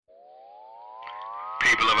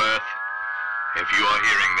people of Earth. If you are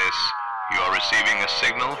hearing this, you are receiving a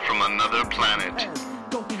signal from another planet.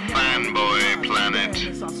 Fanboy Planet.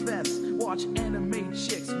 Watch anime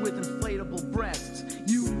chicks with inflatable breasts.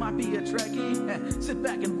 You might be a Trekkie. Sit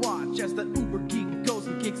back and watch as the uber geek goes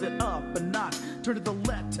and kicks it up a notch. Turn to the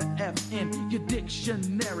letter F in your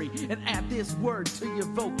dictionary and add this word to your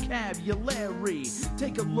vocabulary.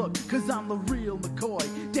 Take a look, cause I'm the real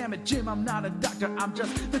McCoy. Damn it, Jim, I'm not a doctor, I'm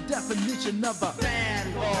just the definition of a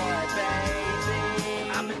fanboy,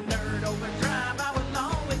 baby. I'm a nerd overdrive, I will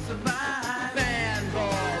always survive.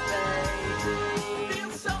 Fanboy, baby.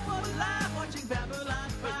 Feel so alive watching Babylon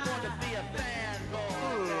 5. Born to be a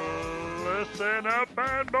fanboy. Listen up,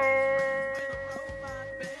 fanboy.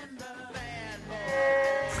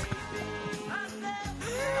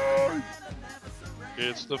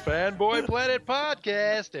 It's the Fanboy Planet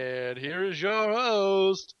Podcast, and here is your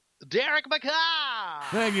host, Derek McCaw.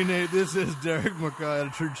 Thank you, Nate. This is Derek McCaw,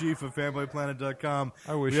 editor-in-chief of FanboyPlanet.com.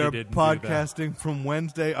 I wish we you are didn't podcasting from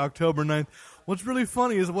Wednesday, October 9th. What's really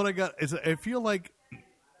funny is what I got is I feel like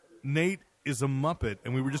Nate is a Muppet,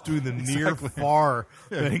 and we were just doing the near-far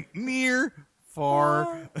thing.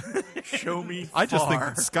 Near-far. Show me I just think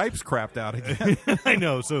that Skype's crapped out again. I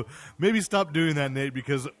know, so maybe stop doing that, Nate,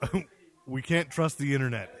 because we can't trust the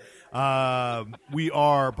internet. We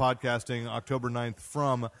are podcasting October 9th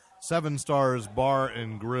from 7 Stars Bar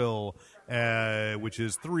and Grill, which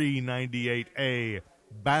is 398A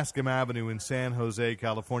Bascom Avenue in San Jose,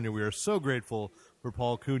 California. We are so grateful for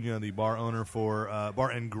Paul Cunha, the bar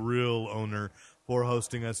and grill owner, for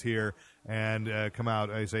hosting us here. And come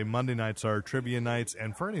out. I say Monday nights are trivia nights,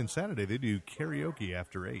 and Friday and Saturday they do karaoke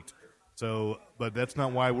after 8. So, but that's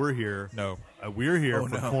not why we're here. No. We're here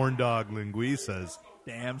for corn dog linguiças.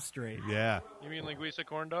 Damn straight. Yeah. You mean linguiça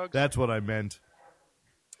corn dogs? That's what I meant.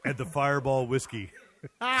 At the Fireball Whiskey.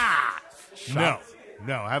 No,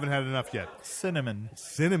 I haven't had enough yet. Cinnamon.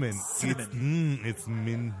 Cinnamon. It's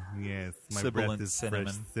min. Yes, my Sibilant breath is cinnamon.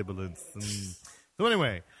 fresh sibilant. So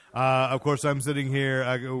anyway, of course, I'm sitting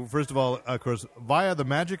here. First of all, of course, via the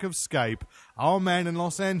magic of Skype, our man in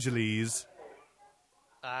Los Angeles.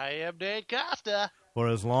 I am Nate Costa. For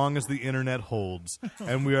as long as the internet holds.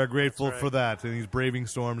 And we are grateful for that. And he's braving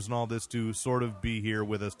storms and all this to sort of be here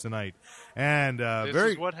with us tonight. And This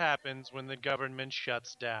is what happens when the government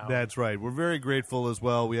shuts down. That's right. We're very grateful as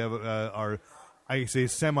well. We have our, I say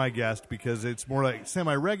semi-guest because it's more like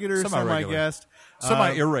semi-regular, semi-guest.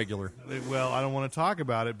 Semi-irregular. Well, I don't want to talk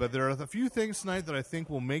about it, but there are a few things tonight that I think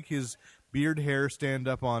will make his beard hair stand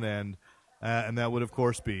up on end. And that would, of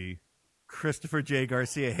course, be Christopher J.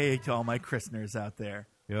 Garcia. Hey to all my christeners out there.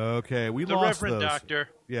 okay. We the lost Reverend those. Doctor,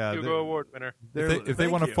 Yeah, Hugo Award winner. If they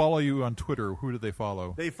want to you. follow you on Twitter, who do they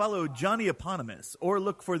follow? They follow Johnny Eponymous or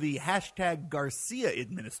look for the hashtag Garcia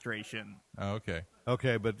administration. Oh, okay.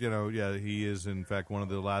 Okay, but, he is, in fact, one of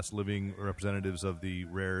the last living representatives of the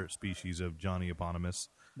rare species of Johnny Eponymous.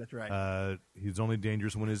 That's right. He's only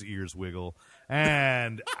dangerous when his ears wiggle.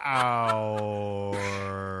 And our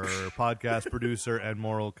podcast producer and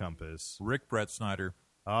moral compass, Rick Brett Snyder.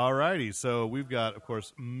 All righty. So we've got, of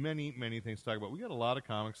course, many, many things to talk about. We got a lot of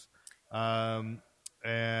comics and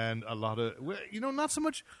a lot of, not so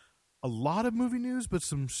much a lot of movie news, but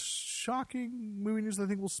some shocking movie news that I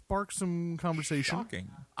think will spark some conversation. Shocking.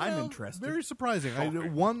 I'm interested. Very surprising.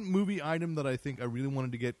 One movie item that I think I really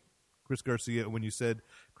wanted to get Chris Garcia, when you said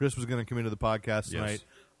Chris was going to come into the podcast tonight,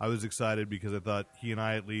 I was excited because I thought he and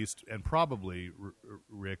I at least, and probably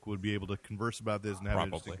Rick, would be able to converse about this and have an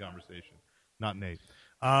interesting conversation. Not Nate.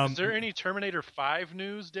 Is there any Terminator 5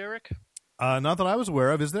 news, Derek? Not that I was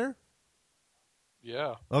aware of. Is there?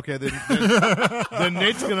 Yeah. Okay, then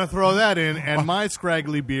Nate's going to throw that in, and my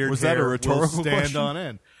scraggly beard Was that a rhetorical will stand question? on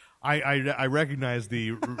end. I recognize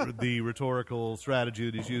the rhetorical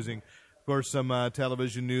strategy that he's using. Of course, some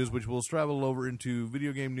television news, which will travel over into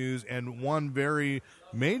video game news, and one very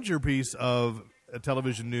major piece of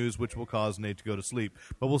television news, which will cause Nate to go to sleep.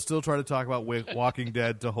 But we'll still try to talk about Walking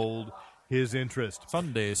Dead to hold his interest.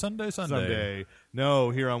 Sunday.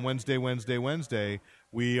 No, here on Wednesday, we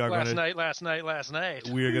are going to... Last night.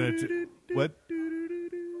 We are going to... What?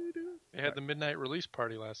 They had the midnight release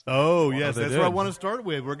party last night. Oh, yes, that's did. what I want to start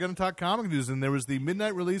with. We're going to talk comic news, and there was the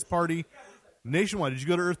midnight release party nationwide. Did you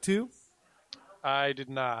go to Earth 2? I did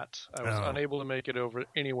not. I was unable to make it over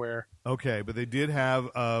anywhere. Okay, but they did have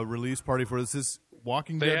a release party for this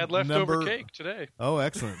Walking Dead They had leftover number... cake today. Oh,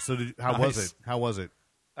 excellent. So how was it?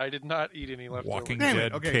 I did not eat any leftover. Walking Damn Dead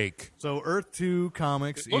it. Okay. cake. So Earth 2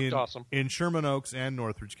 Comics It looked awesome. in Sherman Oaks and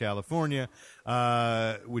Northridge, California,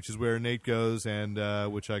 which is where Nate goes and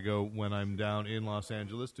which I go when I'm down in Los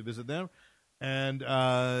Angeles to visit them. And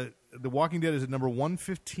The Walking Dead is at number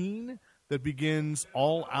 115 that begins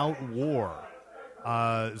All Out War.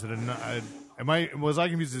 Is it was I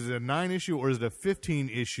confused? Is it a 9-issue or is it a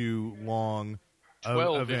 15-issue long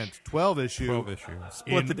 12 event? 12 issue. 12 issues.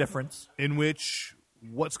 Split the difference. In which,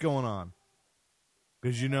 what's going on?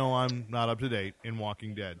 Because I'm not up to date in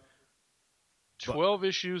Walking Dead. 12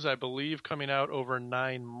 issues, I believe, coming out over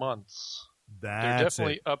 9 months. They're That's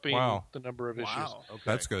definitely it. upping Wow. the number of issues. Okay.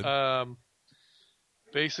 That's good.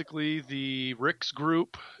 Basically, the Rick's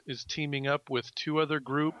group is teaming up with 2 other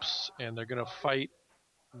groups, and they're going to fight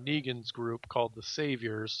Negan's group called the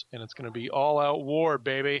Saviors, and it's going to be all-out war,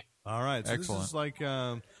 baby. All right. So Excellent. This is like,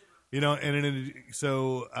 and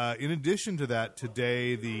in addition to that,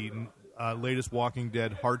 today the latest Walking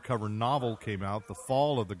Dead hardcover novel came out, The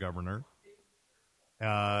Fall of the Governor.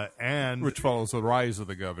 And which follows The Rise of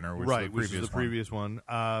the Governor, which is the previous one.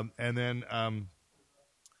 And then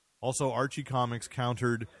also Archie Comics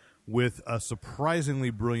countered with a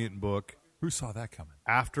surprisingly brilliant book, Who saw that coming?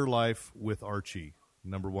 Afterlife with Archie,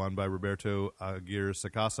 #1 by Roberto Aguirre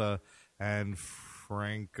Sacasa and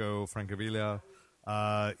Franco Francavilla.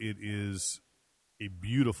 It is a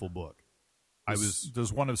beautiful book.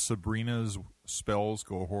 Does one of Sabrina's spells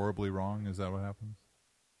go horribly wrong? Is that what happens?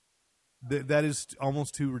 That is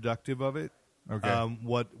almost too reductive of it. Okay.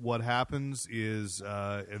 What happens is,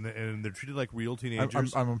 and they're treated like real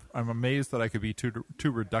teenagers. I'm amazed that I could be too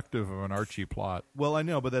reductive of an Archie plot. Well, I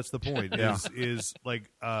know, but that's the point. Yeah. Is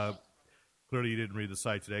like clearly you didn't read the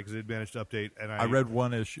site today because it managed to update, and I read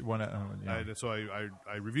one issue. so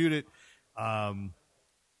I reviewed it,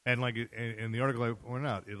 and like in the article I pointed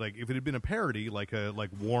out, like if it had been a parody, like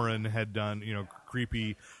Warren had done,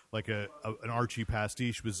 creepy, like an Archie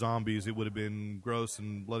pastiche with zombies, it would have been gross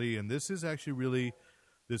and bloody. And this is actually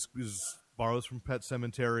this borrows from Pet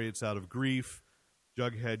Sematary. It's out of grief.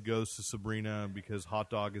 Jughead goes to Sabrina because Hot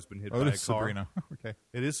Dog has been hit by a car. Sabrina. Okay.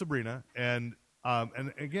 It is Sabrina, and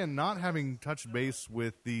again, not having touched base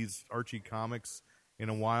with these Archie comics in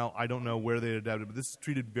a while, I don't know where they adapted, but this is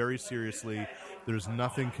treated very seriously. There's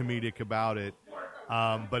nothing comedic about it,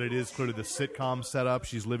 but it is clearly the sitcom setup.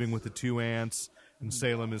 She's living with the 2 aunts, and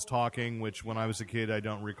Salem is talking, which when I was a kid, I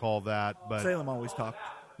don't recall that. But Salem always talked.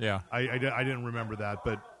 Yeah. I didn't remember that,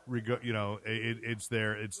 but it's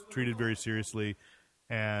there. It's treated very seriously,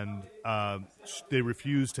 and they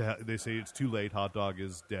refuse to. They say it's too late. Hot Dog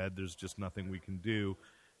is dead. There's just nothing we can do,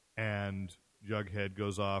 and Jughead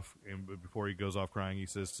goes off, and before he goes off crying, he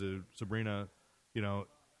says to Sabrina,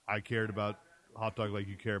 I cared about Hot Dog like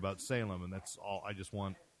you care about Salem, and that's all. I just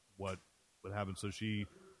want what happened. So she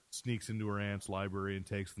sneaks into her aunt's library and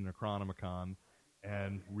takes the Necronomicon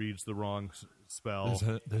and reads the wrong spell.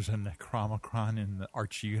 There's a Necronomicon in the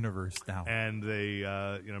Archie universe now, and they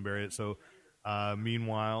bury it. So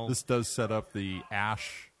meanwhile, this does set up the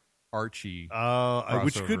Ash Archie,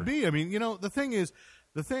 which could be. I mean, the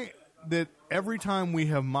thing that every time we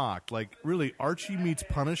have mocked, like really, Archie meets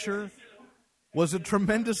Punisher was a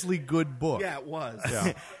tremendously good book. Yeah, it was.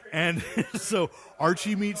 Yeah. And so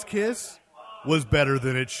Archie meets Kiss was better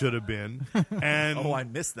than it should have been. And I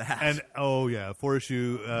missed that. And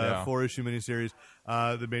 4-issue miniseries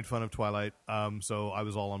that made fun of Twilight. So I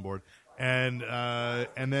was all on board. And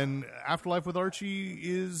then Afterlife with Archie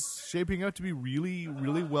is shaping out to be really,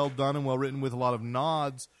 really well done and well written, with a lot of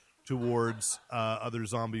nods towards other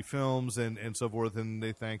zombie films and so forth, and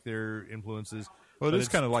they thank their influences. Well, it is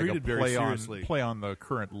kind of like a very play on the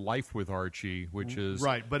current life with Archie, which is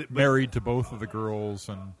but married to both of the girls,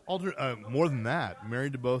 and more than that,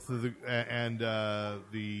 married to both of the and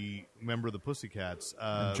the member of the Pussycats,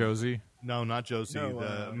 and Josie. No, not Josie.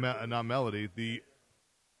 Not Melody.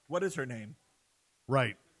 What is her name?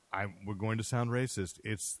 Right. We're going to sound racist.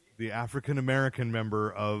 It's the African American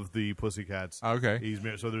member of the Pussycats. Okay. He's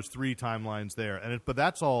married, so there's 3 timelines there, but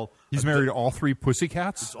that's all. He's married to all 3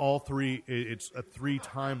 Pussycats. It's all 3. It's 3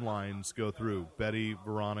 timelines go through: Betty,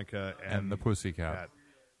 Veronica, and the Pussycat.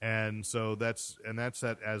 And so that's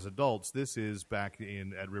that as adults. This is back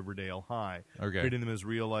at Riverdale High. Okay. Treating them as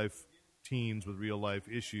real life teens with real life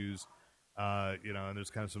issues. And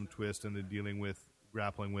there's kind of some twist, and then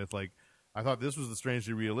grappling with like. I thought this was the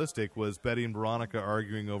strangely realistic, was Betty and Veronica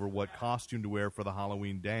arguing over what costume to wear for the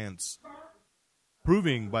Halloween dance.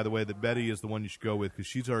 Proving, by the way, that Betty is the one you should go with, because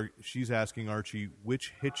she's asking Archie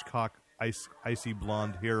which Hitchcock icy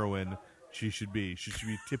blonde heroine she should be. Should she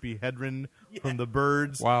be Tippi Hedren from The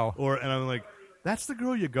Birds? Wow. And I'm like, that's the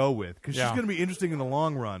girl you go with, because she's going to be interesting in the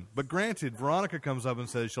long run. But granted, Veronica comes up and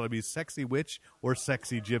says, shall I be sexy witch or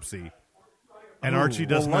sexy gypsy? And Archie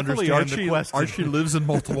doesn't luckily understand the question. Archie lives in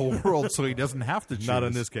multiple worlds, so he doesn't have to choose. Not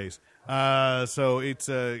in this case. So it's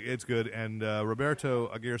good. And Roberto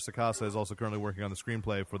Aguirre Sacasa is also currently working on the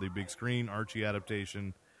screenplay for the big screen Archie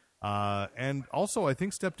adaptation. And also, I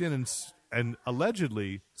think, stepped in and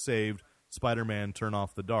allegedly saved Spider-Man Turn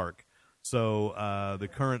Off the Dark. So the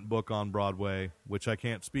current book on Broadway, which I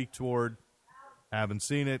can't speak toward, haven't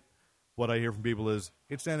seen it. What I hear from people is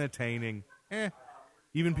it's entertaining.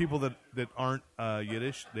 Even people that aren't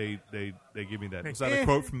Yiddish, they give me that. Is that a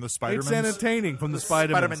quote from the Spidermans? It's entertaining from the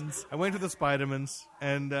Spidermans. Spidermans. I went to the Spidermans,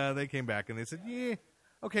 and they came back, and they said, yeah,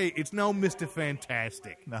 okay, it's no Mr.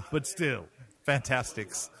 Fantastic, but still.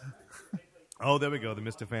 Fantastics. Oh, there we go, the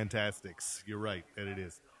Mr. Fantastics. You're right, that it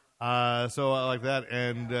is. So I like that.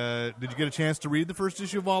 And did you get a chance to read the first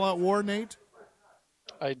issue of All Out War, Nate?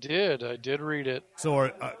 I did read it.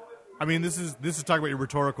 So, this is talking about your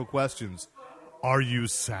rhetorical questions. Are you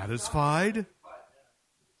satisfied?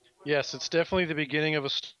 Yes, it's definitely the beginning of a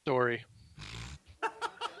story.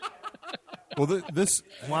 Well, this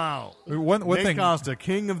Wow. one Nate thing. Costa,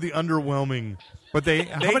 king of the underwhelming. But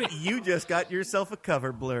how many? Nate, you just got yourself a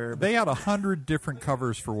cover blurb. They had 100 different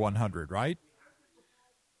covers for 100, right?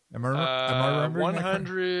 Am I remembering?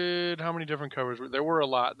 100. How many different covers? There were a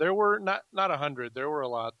lot. There were not 100. There were a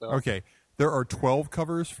lot though. Okay, there are 12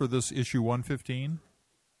 covers for this issue 115.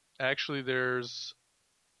 Actually, there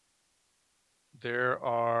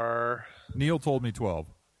are. Neil told me 12.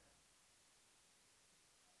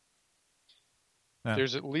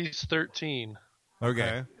 There's at least 13.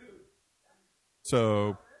 Okay.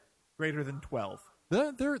 So Greater than 12.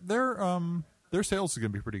 their sales is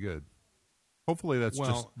going to be pretty good. Hopefully, that's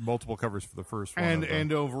just multiple covers for the first one.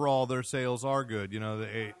 And overall, their sales are good. You know,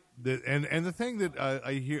 the thing that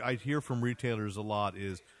I hear from retailers a lot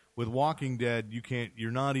is with Walking Dead,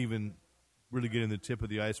 you're not even really getting the tip of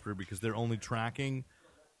the iceberg because they're only tracking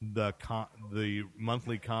the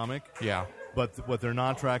monthly comic. Yeah. But what they're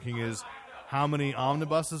not tracking is how many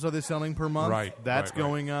omnibuses are they selling per month? Right. That's right.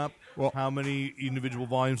 going up. Well, how many individual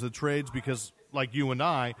volumes of the trades? Because like you and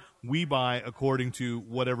I, we buy according to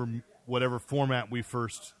whatever format we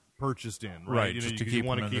first purchased in. Right. Just to you keep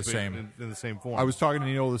want them to in keep the it same. in the same form. I was talking to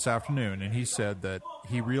Neil this afternoon, and he said that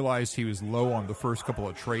he realized he was low on the first couple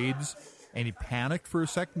of trades, and he panicked for a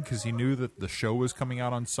second because he knew that the show was coming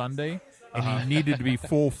out on Sunday, and he needed to be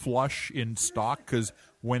full flush in stock because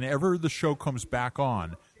whenever the show comes back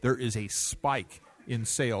on, there is a spike in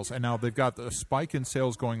sales. And now they've got the spike in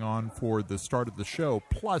sales going on for the start of the show,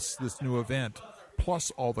 plus this new event, plus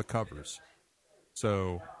all the covers.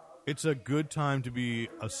 So it's a good time to be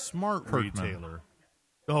a smart Kirkman. retailer.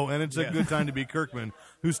 Oh, and it's a good time to be Kirkman,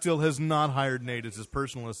 who still has not hired Nate as his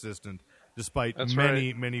personal assistant, despite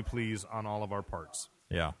many pleas on all of our parts.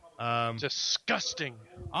 yeah. Disgusting.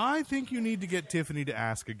 I think you need to get Tiffany to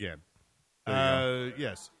ask again.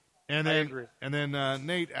 Yes. And I then, agree. And then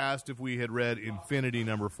Nate asked if we had read Infinity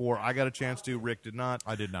 #4. I got a chance to. Rick did not.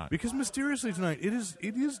 I did not. Because mysteriously tonight, it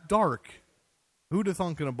is dark. Who'd have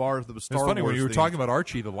thunk in a bar with the Star It's funny, Wars when you were theme? talking about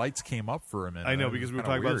Archie, the lights came up for a minute. I know, It was because we were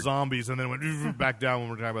kinda talking about weird. zombies, and then it went back down when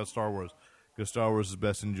we were talking about Star Wars. Because Star Wars is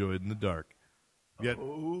best enjoyed in the dark. Yet,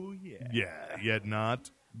 yet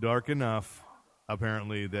not dark enough,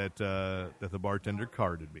 apparently, that the bartender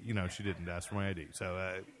carded me. You know, she didn't ask for my ID.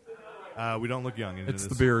 So we don't look young. It's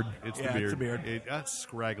the beard. It's Yeah, the beard. it's the beard. That's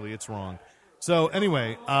scraggly. It's wrong. So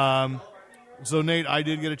anyway, so Nate, I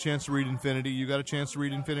did get a chance to read Infinity. You got a chance to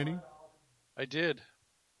read Infinity? I did.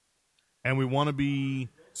 And we want to be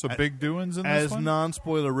So big doings in this as one?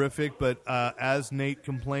 non-spoilerific, but as Nate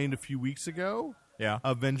complained a few weeks ago, Yeah.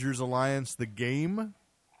 Avengers Alliance, the game,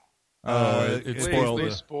 It it spoiled Basically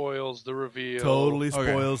it. spoils the reveal. totally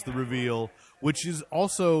Okay. spoils the reveal, which is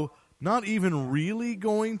also not even really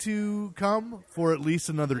going to come for at least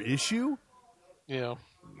another issue. Yeah.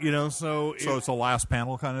 You know, so So it's a last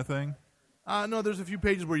panel kind of thing? no, there's a few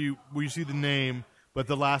pages where you see the name, but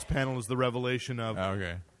the last panel is the revelation of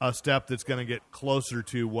Okay. a step that's going to get closer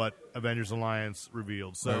to what Avengers Alliance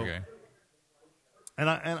revealed. So, Okay. and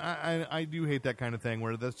I do hate that kind of thing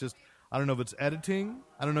where that's just, I don't know if it's editing.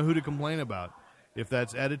 I don't know who to complain about. If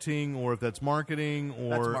that's editing or if that's marketing or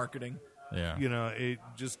That's marketing. Yeah. you know, it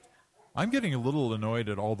just I'm getting a little annoyed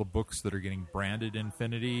at all the books that are getting branded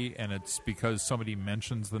Infinity, and it's because somebody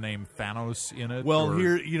mentions the name Thanos in it. well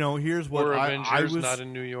or- here's what Or I Avengers was not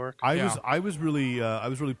in New York. I was Yeah. I was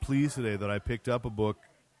really pleased today that I picked up a book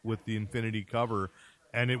with the Infinity cover,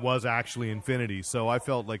 and it was actually Infinity. So I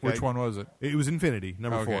felt like Which one was it? It was Infinity,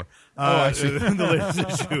 number Okay. 4. I see. The latest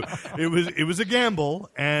issue. It was a gamble,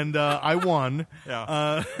 and I won.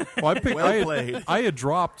 Yeah. Well, I picked. Well played. I had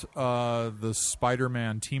dropped the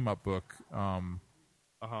Spider-Man team-up book,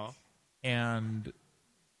 and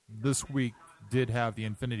this week did have the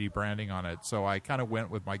Infinity branding on it, so I kind of went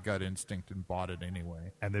with my gut instinct and bought it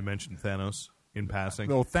anyway. And they mentioned Thanos in passing.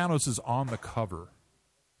 Though Thanos is on the cover,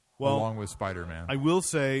 along with Spider-Man. I will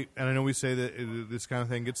say, and I know we say that this kind of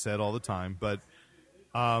thing gets said all the time, but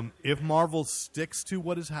if Marvel sticks to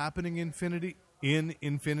what is happening in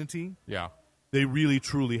Infinity, yeah. they really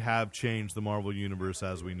truly have changed the Marvel universe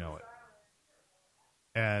as we know it.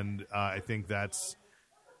 And I think that's,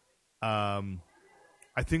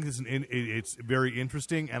 it's very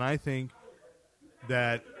interesting, and I think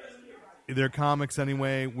that their comics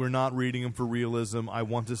anyway, we're not reading them for realism. I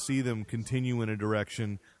want to see them continue in a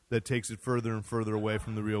direction that takes it further and further away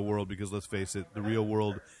from the real world, because let's face it, the real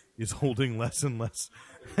world is holding less and less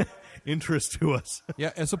interest to us.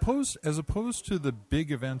 Yeah, as opposed to the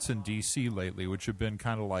big events in DC lately, which have been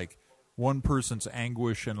kind of like one person's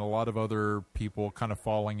anguish and a lot of other people kind of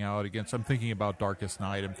falling out against. I'm thinking about Darkest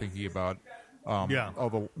Night. I'm thinking about all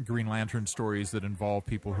the Green Lantern stories that involve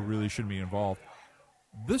people who really shouldn't be involved.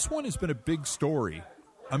 This one has been a big story.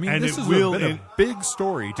 I mean, And this it has will- been a big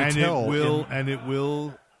story to tell. It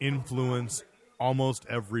will influence almost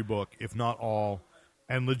every book, if not all,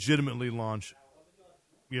 and legitimately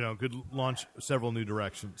could launch several new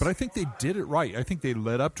directions. But I think they did it right. I think they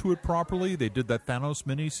led up to it properly. They did that Thanos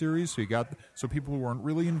miniseries, so people who weren't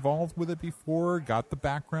really involved with it before got the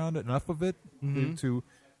background, enough of it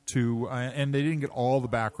and they didn't get all the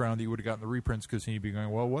background that you would have gotten in the reprints, because you'd be going,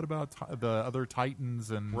 well, what about the other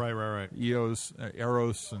Titans and right. Eos,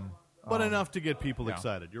 Eros, and But enough to get people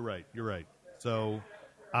excited. You're right. So,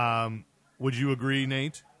 would you agree,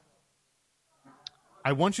 Nate?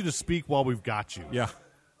 I want you to speak while we've got you. yeah.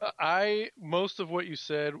 Most of what you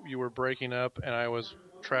said, you were breaking up, and I was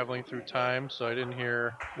traveling through time, so I didn't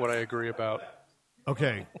hear what I agree about.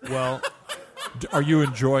 Okay. Well, Are you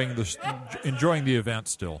enjoying the event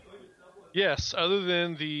still? Yes, other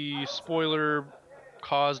than the spoiler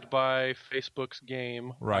caused by Facebook's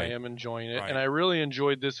game, Right. I am enjoying it. Right. And I really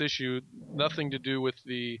enjoyed this issue. Nothing to do with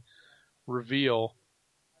the reveal,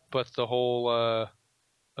 but the whole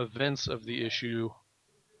events of the issue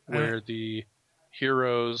where the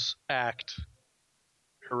heroes act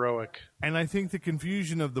heroic. and I think the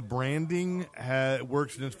confusion of the branding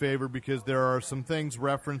works in its favor, because there are some things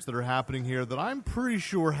referenced that are happening here that I'm pretty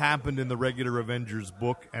sure happened in the regular Avengers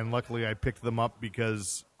book, and luckily I picked them up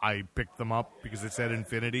because it said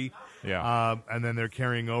Infinity. Yeah. And then they're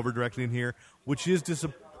carrying over directly in here, which is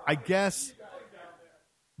I guess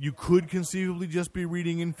you could conceivably just be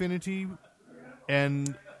reading Infinity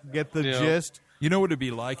and get the gist. You know what it'd be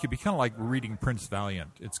like? It'd be kind of like reading Prince Valiant.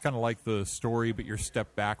 It's kind of like the story, but you're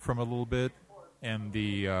stepped back from it a little bit, and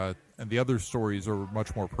the other stories are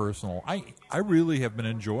much more personal. I really have been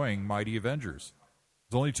enjoying Mighty Avengers.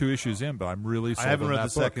 There's only 2 issues in, but I'm really sold I haven't on read that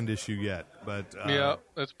the book. second issue yet, but Yeah,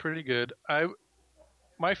 that's pretty good.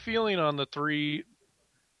 My feeling on the 3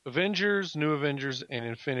 Avengers, New Avengers, and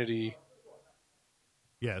Infinity,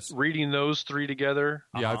 yes, reading those 3 together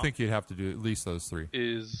Yeah, I think you'd have to do at least those 3.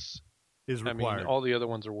 is required. I mean, all the other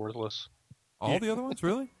ones are worthless. All the other ones,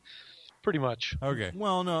 really? Pretty much. Okay.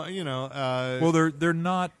 Well, no, Well, they're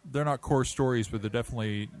not core stories, but they're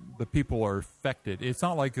definitely, the people are affected. It's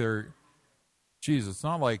not like it's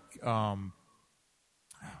not like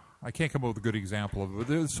I can't come up with a good example of it. But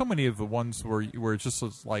there's so many of the ones where it's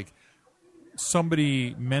just like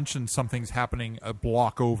somebody mentioned something's happening a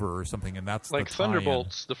block over or something, and that's Like the tie-in.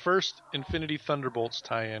 Thunderbolts. The first Infinity Thunderbolts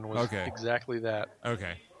tie-in was Okay. exactly that.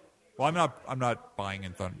 Okay. Well, I'm not buying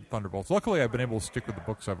in Thunderbolts. Luckily, I've been able to stick with the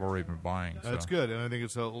books I've already been buying. That's so. good, and I think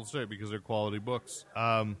it's a little straight because they're quality books.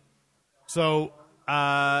 It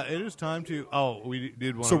is time to. Oh, we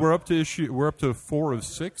did one. So we're up to 4 of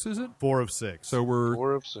 6, is it? 4 of 6. So we're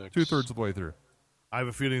 4 of 6. 2/3 of the way through. I have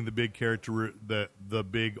a feeling the big character, the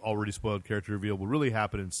big already spoiled character reveal will really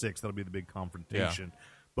happen in 6. That'll be the big confrontation.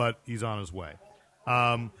 But he's on his way.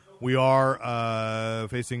 We are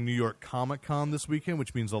facing New York Comic Con this weekend,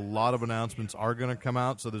 which means a lot of announcements are going to come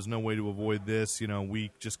out. So there's no way to avoid this.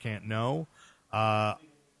 We just can't know.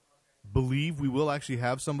 Believe we will actually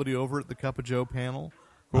have somebody over at the Cup of Joe panel.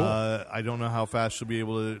 Cool. I don't know how fast she'll be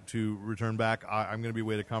able to return back. I'm going to be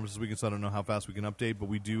away at a conference this weekend, so I don't know how fast we can update. But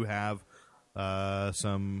we do have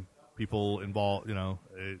some people involved,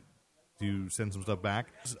 to send some stuff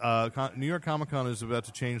back. New York Comic Con is about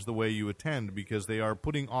to change the way you attend because they are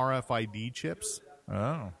putting RFID chips.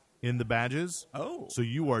 Oh. in the badges. Oh. So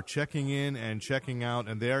you are checking in and checking out,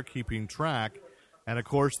 and they are keeping track. And, of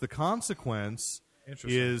course, the consequence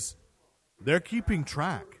is they're keeping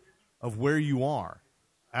track of where you are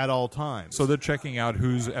at all times. So they're checking out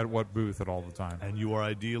who's at what booth at all the time. And you are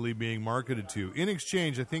ideally being marketed to. In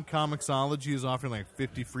exchange, I think Comixology is offering like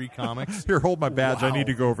 50 free comics. Here, hold my badge. Wow. I need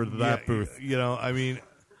to go over to that booth. You know, I mean,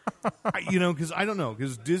 because I don't know,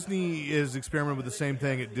 because Disney is experimenting with the same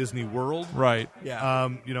thing at Disney World. Right. Yeah.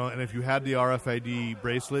 You know, and if you had the RFID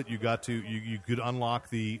bracelet, you could unlock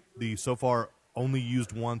the so far only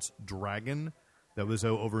used once dragon that was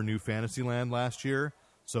over New Fantasyland last year.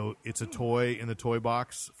 So it's a toy in the toy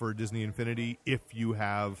box for Disney Infinity if you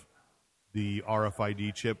have the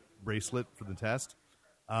RFID chip bracelet for the test.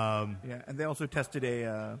 Yeah, and they also tested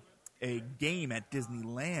a game at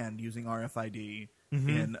Disneyland using RFID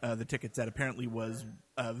in the tickets that apparently was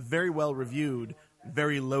very well reviewed,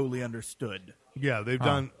 very lowly understood. Yeah, they've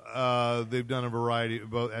done a variety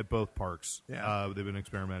at both parks. Yeah. They've been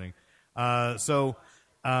experimenting. I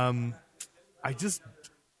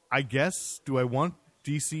guess, do I want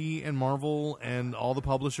DC and Marvel and all the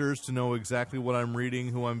publishers to know exactly what I'm reading,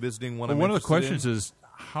 who I'm visiting, what I'm One of the interested questions in? is,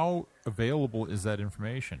 how available is that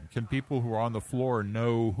information? Can people who are on the floor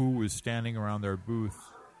know who is standing around their booth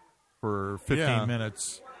for 15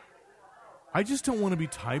 minutes? I just don't want to be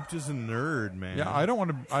typed as a nerd, man. Yeah, I don't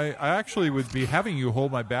want to. I actually would be having you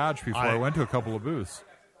hold my badge before I went to a couple of booths.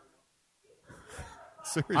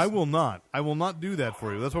 Seriously. I will not. I will not do that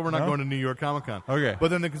for you. That's why we're not going to New York Comic Con. Okay. But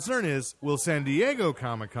then the concern is, will San Diego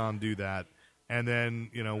Comic Con do that? And then,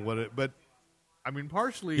 but I mean,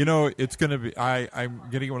 partially. It's going to be. I'm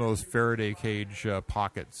getting one of those Faraday cage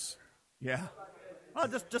pockets. Yeah. Oh,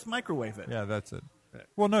 just microwave it. Yeah, that's it.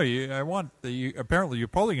 Well, no, apparently you're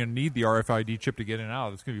probably going to need the RFID chip to get in and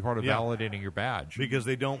out. It's going to be part of validating your badge. Because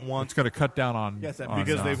they don't want. It's going to cut down on. Yes,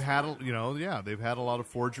 because they've had, they've had a lot of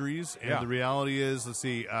forgeries, and the reality is, let's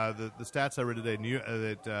see, the stats I read today,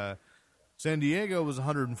 that San Diego was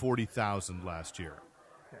 140,000 last year,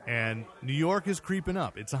 and New York is creeping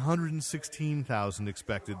up. It's 116,000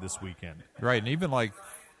 expected this weekend. Right, and even like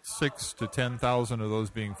 6,000 to 10,000 of those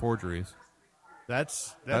being forgeries.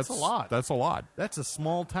 That's a lot. That's a lot. That's a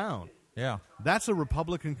small town. Yeah, that's a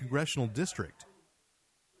Republican congressional district.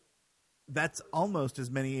 That's almost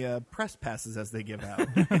as many press passes as they give out.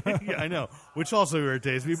 Yeah, I know, which also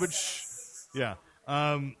irritates me. But yeah,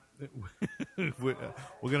 we're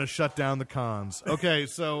going to shut down the cons. Okay,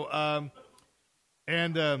 so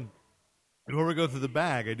before we go through the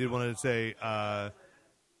bag, I did want to say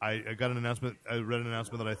I got an announcement. I read an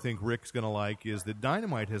announcement that I think Rick's going to like. Is that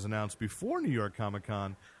Dynamite has announced before New York Comic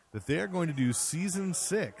Con that they are going to do season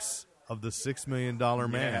 6 of the $6 Million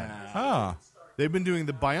Man. Yeah. They've been doing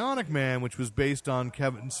the Bionic Man, which was based on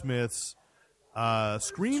Kevin Smith's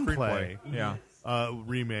screenplay. Yeah.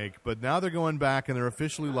 Remake, but now they're going back and they're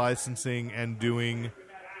officially licensing and doing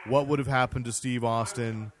what would have happened to Steve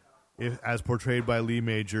Austin as portrayed by Lee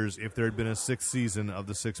Majors if there had been a 6th season of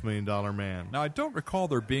the $6 Million Man. Now, I don't recall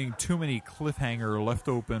there being too many cliffhanger left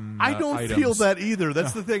open I don't items. feel that either.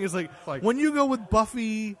 That's the thing. Is like when you go with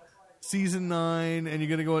Buffy season 9 and you're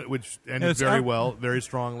going to go, which ended very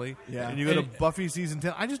strongly. Yeah. And you go to Buffy season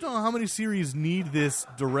 10. I just don't know how many series need this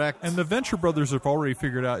direct. And the Venture Brothers have already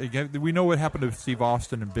figured out. We know what happened to Steve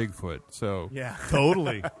Austin and Bigfoot. So Yeah.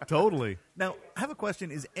 Totally. Now, I have a question.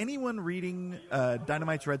 Is anyone reading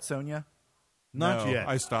Dynamite's Red Sonja? Not No, yet.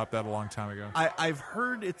 I stopped that a long time ago. I've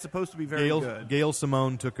heard it's supposed to be very good. Gail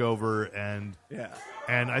Simone took over, and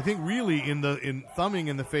I think really in thumbing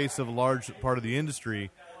in the face of a large part of the industry,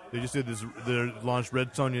 they just did this. They launched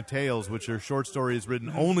Red Sonja Tales, which are short stories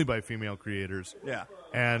written only by female creators. Yeah.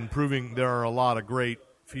 And proving there are a lot of great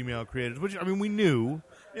female creators, which I mean we knew.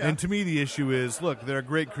 Yeah. And to me, the issue is, look, they're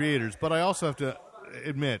great creators, but I also have to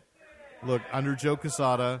admit, look, under Joe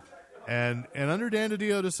Quesada and under Dan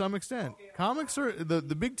DiDio to some extent, comics are the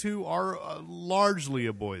big two are largely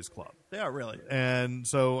a boys' club. They are really. And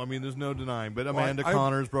so, I mean, there's no denying. But Amanda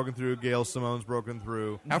Connor's broken through. Gail Simone's broken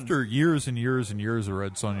through. After years and years and years of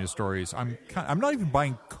Red Sonja stories, I'm not even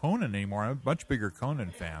buying Conan anymore. I'm a much bigger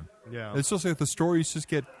Conan fan. Yeah. It's just like the stories just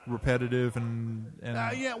get repetitive and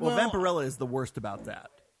Well, Vampirella is the worst about that.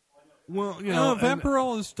 Well, you know,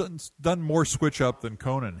 Vampirella has done more switch up than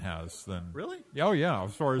Conan has. Really? Oh yeah,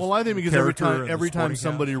 as far as well, I think because every time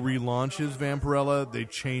somebody relaunches relaunches Vampirella, they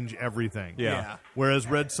change everything. Yeah. Whereas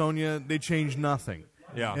Red Sonja, they change nothing.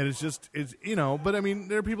 Yeah. And it's but I mean,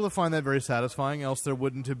 there are people that find that very satisfying. Else there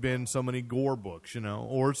wouldn't have been so many Gore books,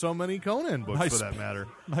 or so many Conan books for that matter.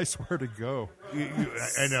 Nice where to go.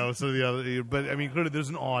 I know. So but I mean, clearly there's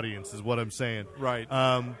an audience, is what I'm saying. Right.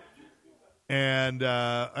 and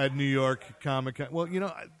at New York Comic Con. Well,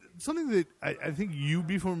 something that I think you'd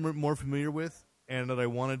be more familiar with, and that I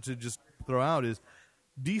wanted to just throw out is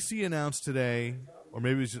DC announced today, or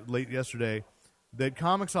maybe it was late yesterday, that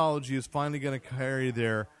Comixology is finally going to carry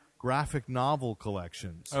their graphic novel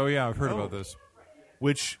collections. Oh yeah, I've heard about this.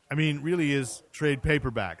 Which, really is trade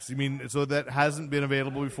paperbacks. So that hasn't been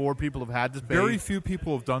available before. People have had to pay. Very few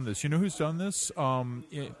people have done this. You know who's done this?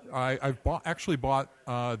 I've actually bought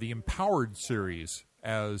the Empowered series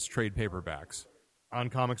as trade paperbacks. On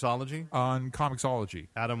Comixology? On Comixology.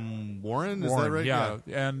 Adam Warren, is that right? Yeah.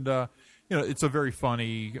 And, it's a very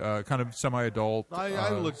funny, kind of semi-adult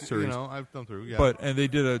I looked, series. I've come through, yeah. But, and they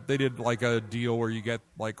did like a deal where you get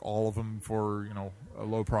like all of them for, a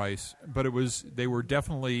low price. But they were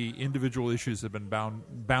definitely individual issues that have been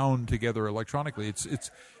bound together electronically.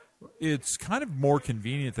 It's kind of more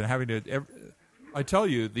convenient than having to, I tell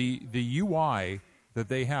you, the UI that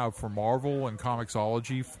they have for Marvel and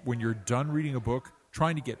Comixology, when you're done reading a book,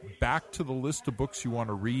 trying to get back to the list of books you want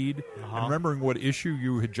to read, and remembering what issue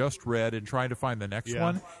you had just read and trying to find the next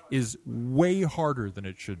one is way harder than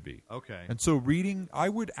it should be. Okay. And so reading, I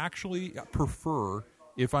would actually prefer,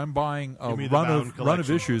 if I'm buying a run of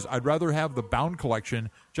issues, I'd rather have the bound collection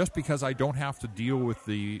just because I don't have to deal with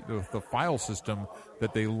the file system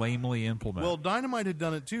that they lamely implement. Well, Dynamite had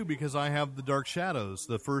done it too, because I have the Dark Shadows,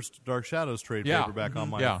 the first Dark Shadows trade paperback on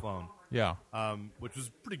my phone. Yeah. Which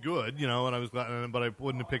was pretty good, and I was glad, but I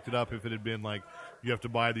wouldn't have picked it up if it had been like you have to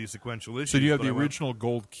buy these sequential issues. So do you have the original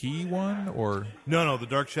Gold Key one, or no, the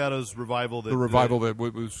Dark Shadows revival? The revival that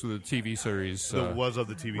was the TV series. That was of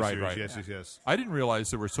the TV series. Right. Yes. I didn't realize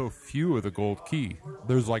there were so few of the Gold Key.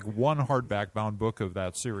 There's like one hardback bound book of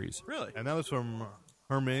that series. Really? And that was from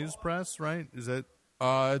Hermes Press, right? Is that?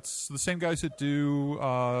 It's the same guys that do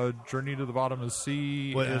Journey to the Bottom of the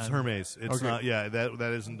Sea. Well, it's Hermes. It's not. Yeah,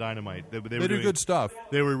 that isn't Dynamite. They do good stuff.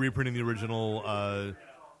 They were reprinting the original.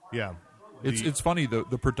 It's funny.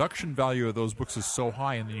 The production value of those books is so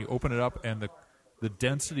high, and then you open it up, and the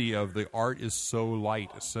density of the art is so light.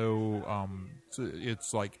 So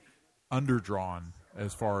it's like underdrawn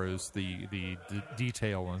as far as the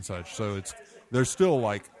detail and such. So there's still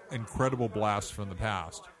like incredible blasts from the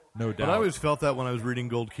past. No doubt. But I always felt that when I was reading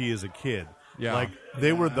Gold Key as a kid. Yeah. Like,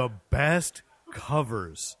 they were the best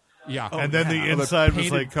covers. Yeah. And then the inside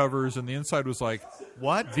was like... covers, and the inside was like...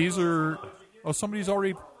 What? These are... Oh, somebody's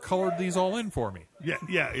already colored these all in for me. Yeah,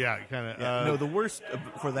 kind of. No, the worst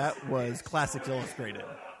for that was Classics Illustrated.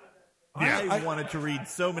 I wanted to read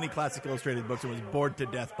so many Classic Illustrated books and was bored to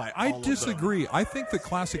death by all of them. I disagree. I think the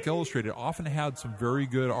Classic Illustrated often had some very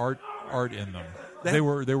good art in them. They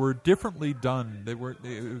were differently done. They were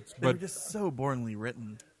just so boringly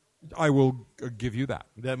written. I will give you that.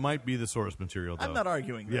 That might be the source material, though. I'm not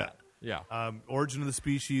arguing that. Yeah. Origin of the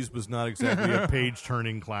Species was not exactly a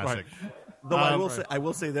page-turning classic. Right. Though I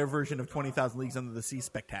will say their version of 20,000 Leagues Under the Sea is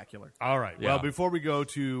spectacular. All right. Yeah. Well, before we go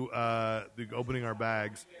to the opening our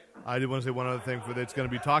bags, I did want to say one other thing that's going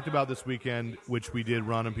to be talked about this weekend, which we did,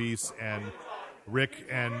 Ron and Peace, and Rick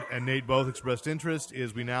and Nate both expressed interest,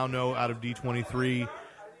 is we now know out of D23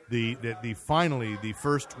 the finally the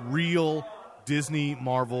first real Disney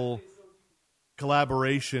Marvel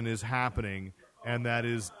collaboration is happening, and that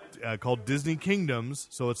is called Disney Kingdoms.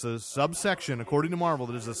 So it's a subsection, according to Marvel,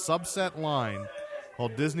 that is a subset line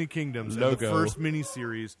called Disney Kingdoms. Logo. And the first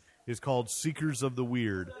miniseries is called Seekers of the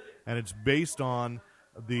Weird, and it's based on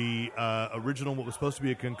the original, what was supposed to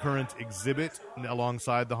be a concurrent exhibit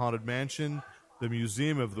alongside the Haunted Mansion, the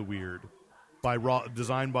Museum of the Weird,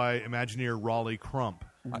 designed by Imagineer Raleigh Crump.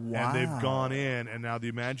 Wow. And they've gone in, and now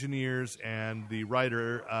the Imagineers and the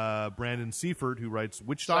writer, Brandon Seifert, who writes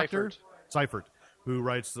Witch Doctor, who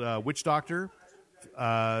writes Witch Doctor,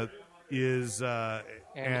 is... and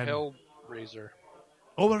Hellraiser.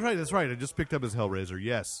 Oh, that's right. I just picked up his Hellraiser,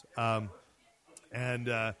 yes. So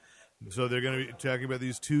they're going to be talking about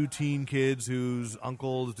these two teen kids whose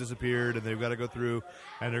uncle has disappeared, and they've got to go through,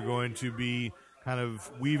 and they're going to be kind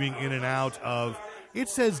of weaving in and out of, it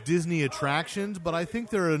says Disney attractions, but I think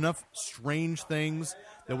there are enough strange things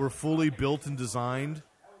that were fully built and designed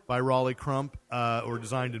by Raleigh Crump, or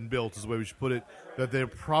designed and built is the way we should put it, that they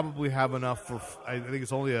probably have enough for, I think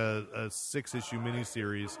it's only a 6-issue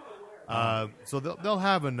miniseries, so they'll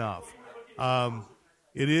have enough.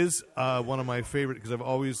 It is one of my favorite, because I've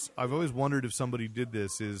always wondered if somebody did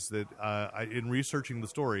this, is that in researching the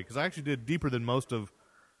story, because I actually did deeper than most of,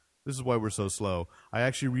 this is why we're so slow, I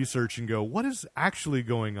actually research and go, what is actually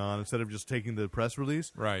going on, instead of just taking the press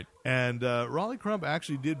release. Right. And Raleigh Crump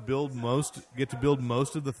actually did get to build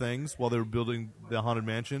most of the things while they were building the Haunted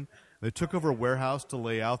Mansion. They took over a warehouse to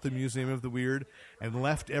lay out the Museum of the Weird and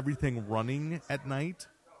left everything running at night,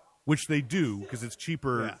 which they do because it's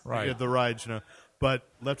cheaper to get the rides, but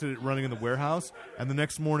left it running in the warehouse. And the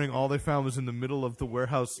next morning, all they found was in the middle of the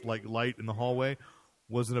warehouse, like light in the hallway,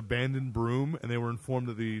 was an abandoned broom, and they were informed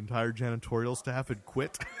that the entire janitorial staff had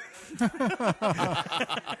quit.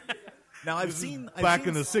 Now I've seen back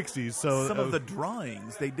in the 60s. So some of the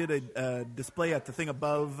drawings. They did a display at the thing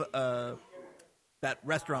above that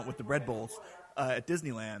restaurant with the bread bowls at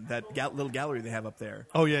Disneyland. That little gallery they have up there.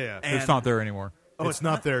 Oh yeah. And It's not there anymore. Oh, it's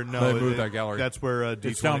not there. No, They moved that gallery. That's where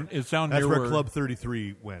D20. It's down That's near where where- Club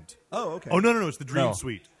 33 went. Oh, okay. Oh no! It's the Dream No.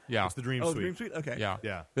 Suite. Yeah. It's the Dream Oh, Suite. Dream Suite. Okay. Yeah.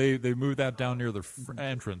 Yeah. They moved that down near the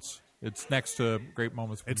entrance. It's next to Great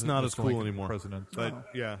Moments. It's from not Mr. as cool Lincoln anymore. President. But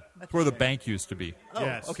yeah. It's where the bank used to be. Oh,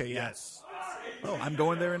 Yes. okay. Yeah. Yes. Oh, I'm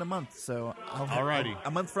going there in a month, so I'll have Alrighty. a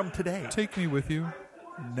month from today. Take me with you.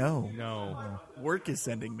 No, No. work is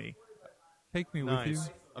sending me. Take me Nice. with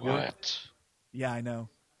you. What? Yeah, I know.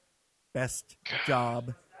 Best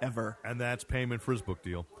job ever. And that's payment for his book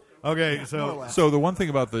deal. Okay, More or so less. So the one thing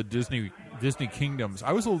about the Disney Kingdoms,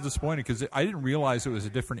 I was a little disappointed because I didn't realize it was a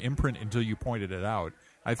different imprint until you pointed it out.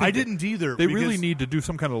 I think I didn't either. They really because- need to do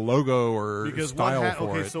some kind of logo or because style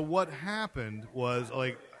for it. So what happened was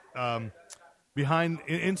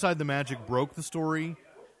inside the Magic broke the story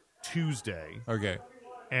Tuesday. Okay.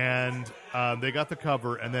 And they got the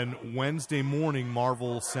cover, and then Wednesday morning,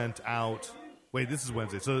 Marvel sent out. Wait, this is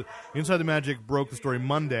Wednesday. So Inside the Magic broke the story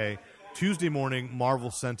Monday. Tuesday morning,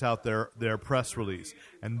 Marvel sent out their press release,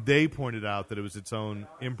 and they pointed out that it was its own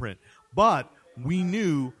imprint. But we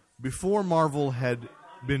knew before Marvel had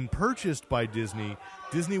been purchased by Disney,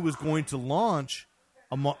 Disney was going to launch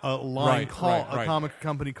a line a comic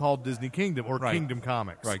company called Disney Kingdom or Kingdom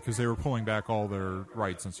Comics. Right, because they were pulling back all their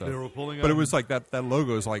rights and stuff. They were pulling but it out- was like that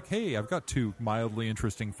logo is like, hey, I've got two mildly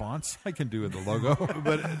interesting fonts. I can do it, the logo.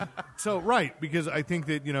 But because I think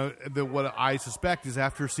that what I suspect is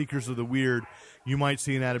after Seekers of the Weird, you might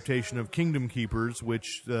see an adaptation of Kingdom Keepers,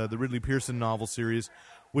 which the Ridley Pearson novel series,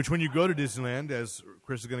 which when you go to Disneyland, as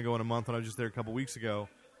Chris is going to go in a month, and I was just there a couple weeks ago,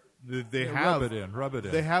 they have rub it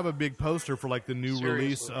in. They have a big poster for like the new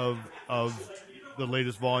release of the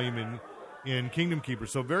latest volume in Kingdom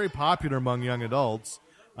Keepers. So very popular among young adults,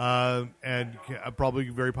 and probably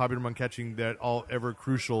very popular among catching that all ever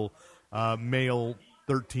crucial male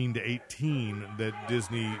 13 to 18 that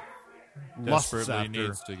Disney lusts Desperately after,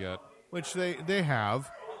 needs to get. which they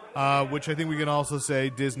have. Which I think we can also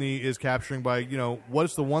say Disney is capturing by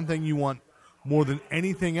what's the one thing you want more than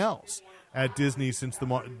anything else at Disney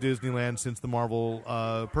Disneyland since the Marvel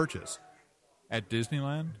purchase. At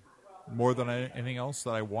Disneyland, more than anything else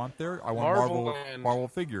that I want there, I want Marvel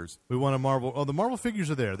figures. We want a Marvel. Oh, the Marvel figures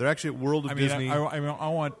are there. They're actually at World of Disney. I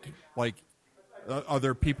want like. Are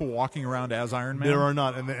there people walking around as Iron Man? There are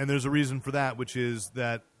not, and there's a reason for that, which is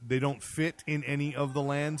that they don't fit in any of the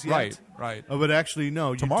lands yet. Right. But actually,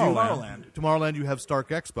 no. Tomorrowland, you have Stark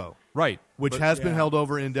Expo, Right. which has been held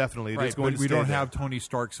over indefinitely. Right, It's going but to we stay don't there. have Tony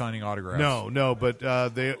Stark signing autographs. No, but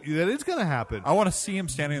that is going to happen. I want to see him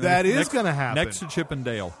standing there. That is next- gonna happen. Next to Chip and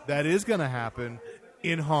Dale. That is going to happen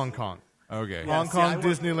in Hong Kong. Okay. Hong Kong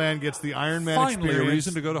Disneyland gets the Iron Man Finally, a experience.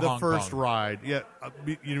 reason to go to the Hong first Kong. ride. Yeah,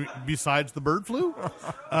 besides the bird flu.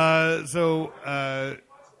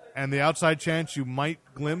 And the outside chance you might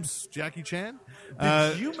glimpse Jackie Chan.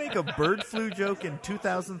 Did you make a bird flu joke in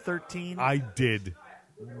 2013? I did.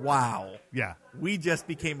 Wow. Yeah, We just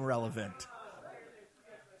became relevant.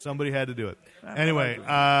 somebody had to do it. Anyway, they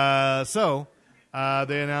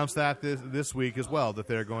announced that this week as well that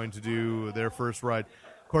they're going to do their first ride.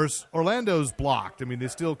 Of course, Orlando's blocked. I mean, they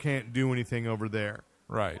still can't do anything over there.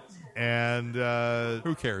 Right. And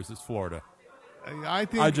Who cares? It's Florida. I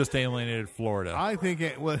think I just alienated Florida. I think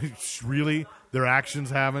really their actions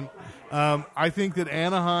haven't. I think that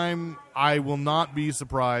Anaheim, I will not be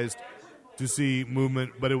surprised to see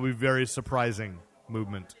movement, but it will be very surprising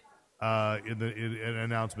movement in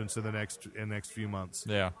announcements in the next few months.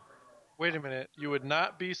 yeah. Wait a minute. You would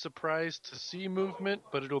not be surprised to see movement,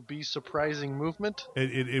 but it'll be surprising movement?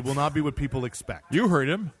 It will not be what people expect. You heard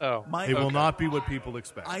him. Oh. It will not be what people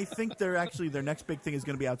expect. I think their next big thing is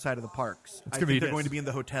going to be outside of the parks. I gonna be think they're this. going to be in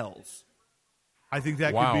the hotels. I think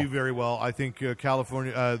that Wow. could be very well. I think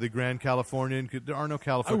California, the Grand Californian. There are no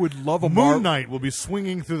California. I would love a Moon Knight will be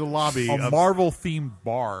swinging through the lobby. A of, Marvel-themed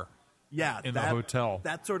bar. Yeah, In the hotel.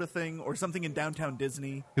 that sort of thing, or something in downtown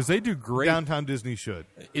Disney. Because they do great. Downtown Disney should.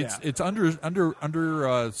 It's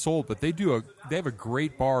under sold, but they have a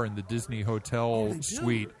great bar in the Disney Hotel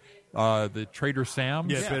suite. The Trader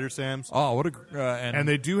Sam's. Yeah, Trader Sam's. Oh, what a And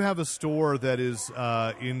they do have a store that is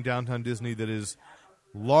in downtown Disney that is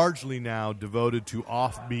largely now devoted to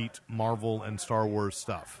offbeat Marvel and Star Wars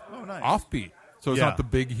stuff. Oh, nice. Offbeat. So it's Yeah. not the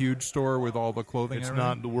big, huge store with all the clothing. It's and not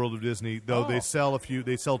everything? the World of Disney, though. Oh. They sell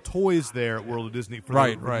They sell toys there at World of Disney for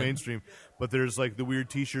Right, the right. mainstream. But there's like the weird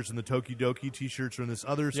T-shirts and the Tokidoki T-shirts are in this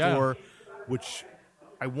other Yeah. store, which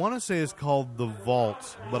I want to say is called the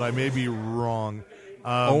Vault, but I may be wrong.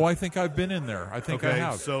 I think I've been in there. I think I Okay,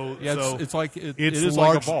 have. so- yeah, so it's like it It's is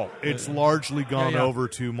large, like a vault. It's largely gone yeah. over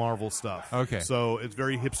to Marvel stuff. Okay. so it's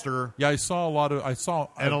very hipster Yeah, I saw a lot of.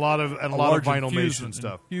 and a lot of large Vinylmation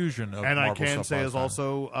stuff. Fusion of And I Marvel can stuff say last is time.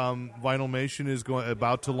 also Vinylmation is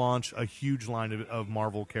about to launch a huge line of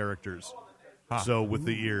Marvel characters. So with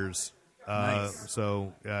the ears, Nice.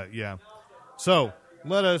 So yeah. So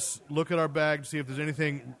let us look at our bag to see if there's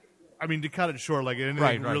anything. I mean, to cut it short, like anything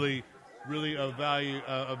Right. really of value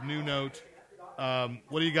of new note.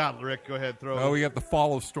 What do you got, Rick? Go ahead, throw. Oh, we got the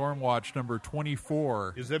Fall of Stormwatch number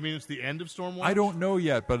 24. Does that mean it's the end of Stormwatch? I don't know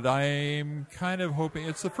yet, but I'm kind of hoping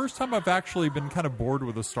it's the first time I've actually been kind of bored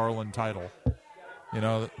with a Starlin title.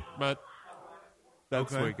 But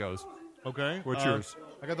that's the Okay. way it goes. Okay. What's yours?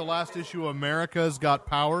 I got the last issue of America's Got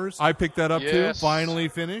Powers. I picked that up Yes. Finally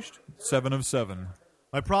finished. too. 7 of 7.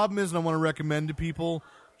 My problem is, and I want to recommend to people,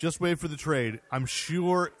 just wait for the trade. I'm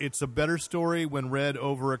sure it's a better story when read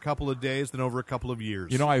over a couple of days than over a couple of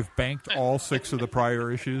years. I've banked all 6 of the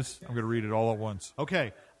prior issues. I'm going to read it all at once.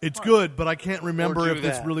 Okay, it's good, but I can't remember do if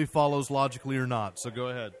this that. really follows logically or not. So go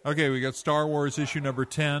ahead. Okay, we got Star Wars issue number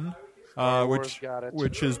 10, Wars, got it.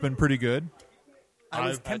 which has been pretty good. I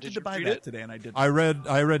was Did tempted you to buy read that it? today, and I didn't. I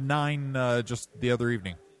read 9 just the other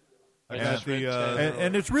evening. I Yeah. got the.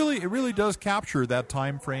 And it really does capture that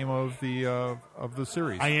time frame of the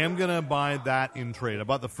series. I am gonna buy that in trade. I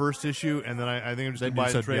bought the first issue, and then I think I'm just Then gonna buy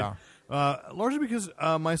you it in said, trade. Largely because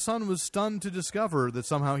my son was stunned to discover that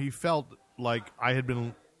somehow he felt like I had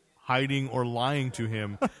been hiding or lying to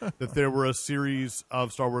him that there were a series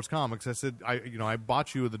of Star Wars comics. I said, I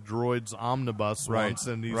bought you the Droids omnibus Right, once,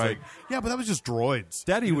 and he's right. like, yeah, but that was just Droids.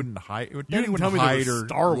 Daddy wouldn't hide. Daddy didn't wouldn't tell me there hide was or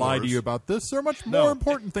Star lie to Wars. you about this. There are much No. more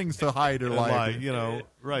important things to hide or And lie. to.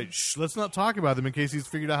 right. Shh, let's not talk about them in case he's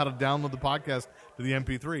figured out how to download the podcast to the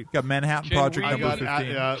MP3. Got Manhattan Can Project we- number I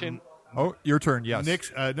 15. got Can, Oh, your turn. Yes,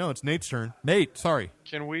 Nick's. No, it's Nate's turn. Nate. Sorry.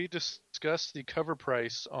 can we discuss the cover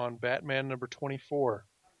price on Batman number 24?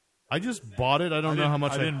 I just bought it. I don't know how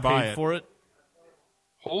much I didn't paid buy it. for it.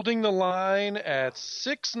 Holding the line at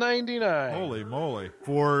 $6.99. Holy moly!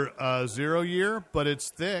 For 0 year, but it's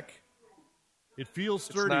thick. It feels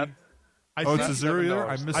sturdy. not- I Oh, think, it's a 0 year.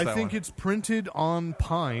 I $7. missed I that think one. it's printed on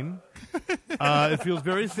pine. It feels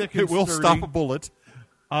very thick and It will sturdy. stop a bullet.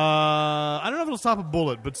 I don't know if it'll stop a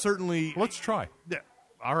bullet, but certainly. Let's try. Yeah,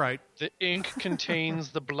 all right. The ink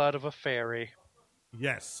contains the blood of a fairy.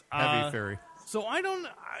 Yes. Heavy fairy. So I don't.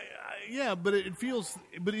 Yeah, but it feels.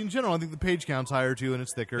 But in general, I think the page count's higher too, and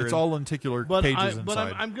it's thicker. It's and- all lenticular But pages But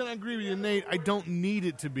inside. I'm going to agree with you, Nate. I don't need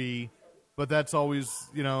it to be, but that's always,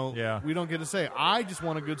 Yeah. we don't get to say. I just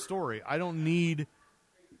want a good story. I don't need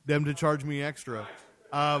them to charge me extra.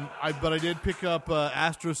 But I did pick up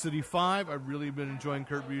Astro City 5. I've really been enjoying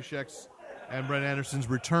Kurt Busiek's and Brent Anderson's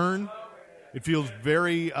return. It feels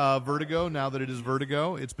very Vertigo now that it is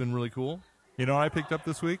Vertigo. It's been really cool. You know what I picked up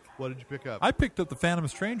this week? What did you pick up? I picked up the Phantom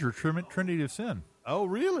Stranger, Trinity of Sin. Oh,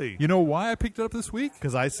 really? You know why I picked it up this week?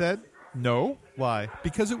 Because I said? No, Why?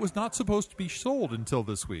 because it was not supposed to be sold until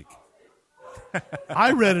this week.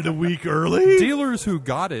 I read it a week early. Dealers who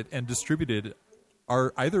got it and distributed it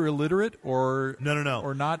are either illiterate or No.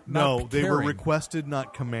 or not. No, they were caring. requested,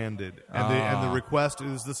 not commanded, and the request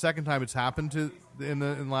is the second time it's happened to in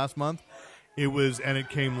the last month. It was, and it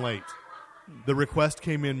came late. The request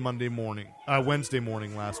came in Wednesday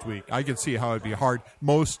morning last week. I can see how it'd be hard.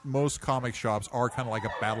 Most comic shops are kind of like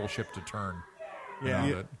a battleship to turn. Yeah.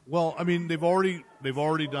 You know, Well, I mean, they've already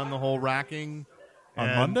done the whole racking On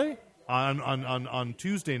and- Monday? on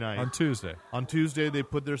Tuesday night. on Tuesday. On Tuesday, they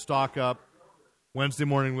put their stock up. Wednesday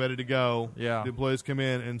morning, ready to go. Yeah. the employees come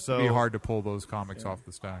in, and so It'd be hard to pull those comics off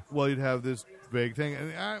the stack. well, you'd have this vague thing,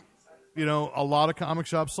 and a lot of comic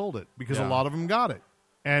shops sold it because a Yeah. lot of them got it,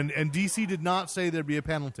 and DC did not say there'd be a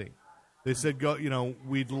penalty. They said, "Go,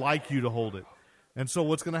 we'd like you to hold it." And so,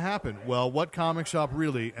 what's going to happen? Well, what comic shop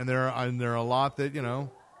really? And there are a lot that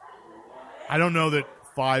I don't know that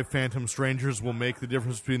 5 Phantom Strangers will make the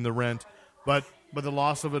difference between the rent, but the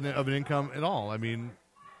loss of an income at all. I mean,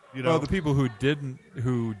 Well, the people who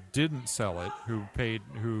didn't sell it,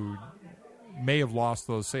 who may have lost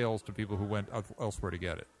those sales to people who went elsewhere to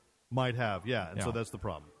get it. might have, yeah. And so Yeah. that's the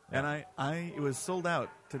problem. And it was sold out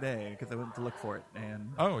today because I went to look for it,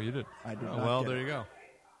 and Oh, you did. I did Oh, not well, get there it. you go.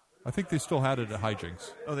 I think they still had it at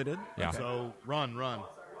Hijinks. Oh, they did? Yeah. Okay. So run.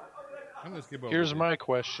 I'm going to skip over. Here's my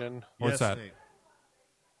question. What's Yes, that? Nate.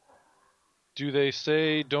 Do they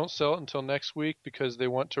say don't sell it until next week because they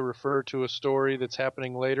want to refer to a story that's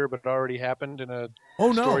happening later but already happened in a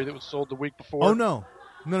story that was sold the week before? Oh no.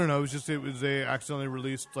 No. It was they accidentally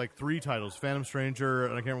released like 3 titles: Phantom Stranger,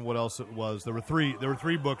 and I can't remember what else it was. There were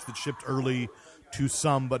 3 books that shipped early to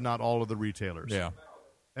some, but not all of the retailers. Yeah.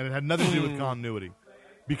 And it had nothing to do with continuity,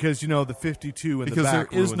 because the 52 in Because the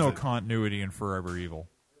back there is ruins no it. continuity in Forever Evil.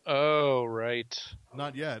 Oh, right.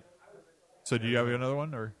 Not yet. So do you have another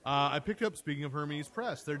one? Or I picked up, speaking of Hermes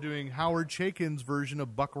Press, they're doing Howard Chaykin's version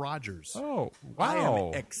of Buck Rogers. Oh, I wow.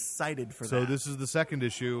 am excited for So that. this is the second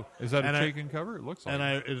issue. Is that a And Chaykin cover? It looks like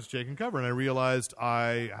it is Chaykin cover, and I realized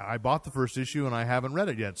I bought the first issue and I haven't read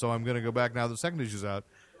it yet, so I'm going to go back now that the second issue's out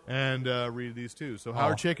and read these two. So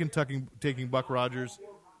Howard Chaykin taking Buck Rogers,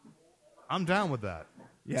 I'm down with that.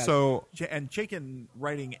 Yeah. So- and Chaykin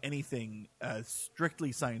writing anything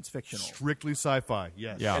strictly science fictional. Strictly sci-fi,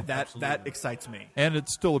 yes. Yeah. And that excites me. And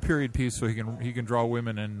it's still a period piece, so he can draw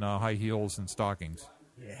women in high heels and stockings.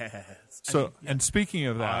 Yes. So, and speaking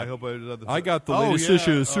of that, I hope I got the Oh, latest yeah.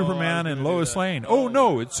 issue Oh, of Superman I was and gonna do Lois that. Lane. Oh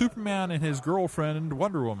no, it's Superman and his girlfriend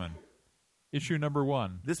Wonder Woman. Issue number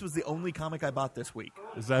 1. This was the only comic I bought this week.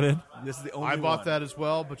 Is that it? This is the only I bought one. that as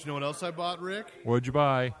well, but you know what else I bought, Rick? What'd you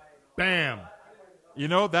buy? Bam! You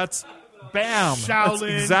know, that's bam. That's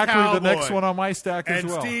Shaolin exactly the next Cowboy. one on my stack as And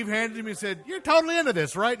well. Steve handed it to me and said, "You're totally into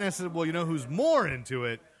this, right?" And I said, "Well, you know who's more into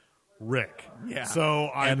it? Rick." Yeah. So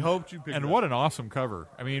I hoped you picked And it what up. an awesome cover.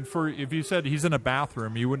 I mean, if you said he's in a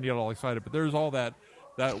bathroom, you wouldn't get all excited. But there's all that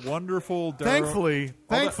wonderful.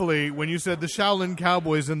 Thankfully, when you said the Shaolin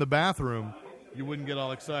Cowboy's in the bathroom, you wouldn't get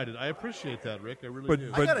all excited. I appreciate that, Rick. I really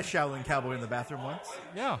do. I got a Shaolin cowboy in the bathroom once.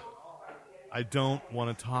 Yeah. I don't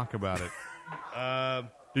want to talk about it.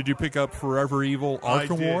 Did you pick up Forever Evil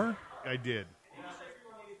Arkham War? I did.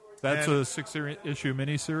 That's And- a 6-issue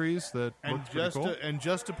miniseries that And looks pretty cool.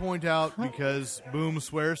 just to point out, because Boom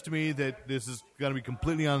swears to me that this is going to be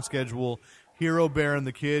completely on schedule, Hero Bear and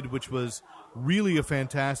the Kid, which was really a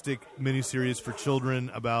fantastic miniseries for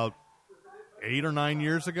children about 8 or 9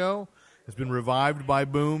 years ago, has been revived by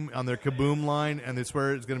Boom on their Kaboom line, and they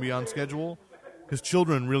swear it's going to be on schedule. Because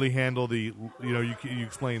children really handle you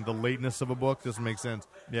explain the lateness of a book, doesn't make sense.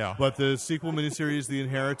 Yeah. But the sequel miniseries, The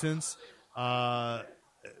Inheritance,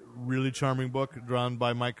 really charming book drawn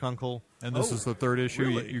by Mike Kunkel. And this is the 3rd issue.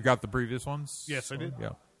 really? You got the previous ones? Yes, I did. Yeah.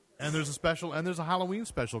 And there's a Halloween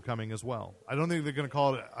special coming as well. I don't think they're going to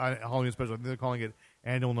call it a Halloween special. I think they're calling it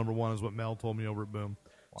Annual Number 1, is what Mel told me over at Boom.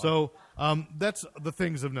 So that's the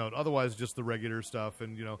things of note. Otherwise, just the regular stuff,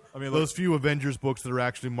 and those few Avengers books that are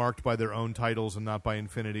actually marked by their own titles and not by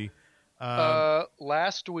Infinity.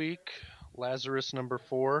 Last week, Lazarus number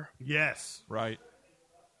 4. Yes, Right.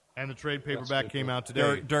 and the trade paperback came out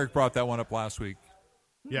today. Derek brought that one up last week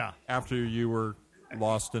Yeah, after you were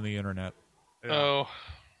lost in the internet. Oh,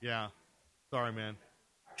 yeah. Sorry, man.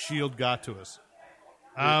 Shield got to us.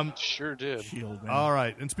 sure did. Shield, man. All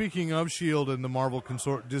right. And speaking of S.H.I.E.L.D. and the Marvel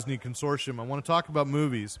Disney Consortium, I want to talk about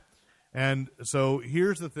movies. And so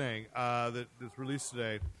here's the thing that's released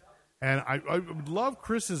today. And I would love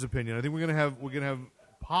Chris's opinion. I think we're gonna have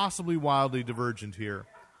possibly wildly divergent here.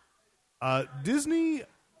 Disney,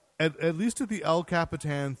 at least at the El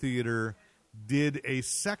Capitan Theater, did a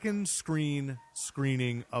second screening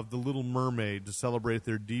of The Little Mermaid to celebrate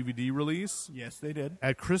their DVD release. Yes, they did.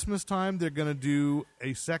 At Christmas time, they're going to do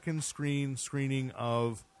a second screening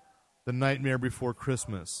of The Nightmare Before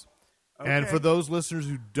Christmas. And for those listeners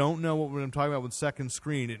who don't know what I'm talking about with second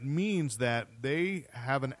screen, it means that they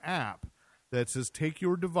have an app that says take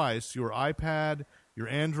your device, your iPad, your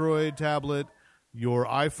Android tablet, your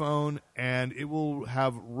iPhone, and it will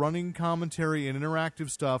have running commentary and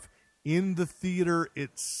interactive stuff in the theater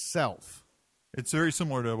itself. It's very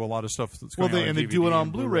similar to a lot of stuff that's Well, going on they do DVD it on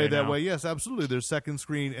and Blu-ray that now. way. Yes, absolutely. There's second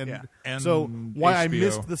screen, and Yeah. And so why I HBO.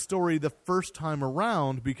 missed the story the first time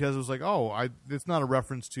around, because it was like, it's not a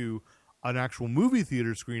reference to an actual movie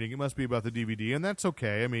theater screening. It must be about the DVD, and that's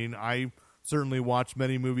okay. I mean, I certainly watched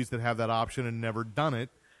many movies that have that option and never done it.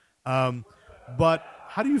 But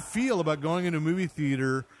how do you feel about going into a movie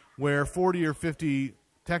theater where 40 or 50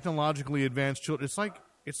 technologically advanced children? It's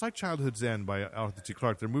like Childhood's End by Arthur C.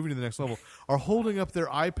 Clarke. They're moving to the next level. Are holding up their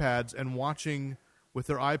iPads and watching with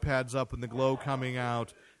their iPads up and the glow coming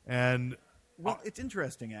out. And Well, it's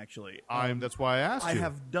interesting, actually. that's why I asked I you.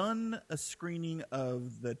 have done a screening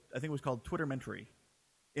of I think it was called Twittermentary,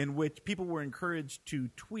 in which people were encouraged to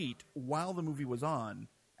tweet while the movie was on,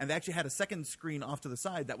 and they actually had a second screen off to the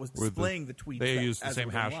side that was With displaying the tweets. They that, used the as same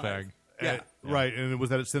they were going hashtag. live. Right, and was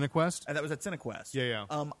that at CineQuest? And that was at CineQuest. Yeah.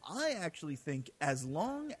 I actually think as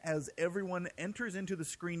long as everyone enters into the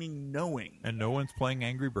screening knowing, And no one's playing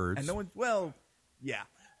Angry Birds. and no one, well, yeah,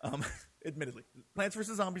 admittedly, Plants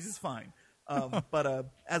vs. Zombies is fine.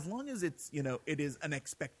 But as long as it's, it is an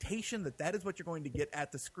expectation that is what you're going to get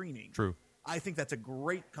at the screening. True. I think that's a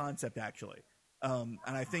great concept, actually. And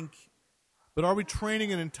I think... But are we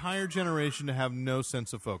training an entire generation to have no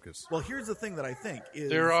sense of focus? Well, here's the thing that I think is...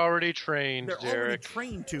 They're already trained, They're already Derek.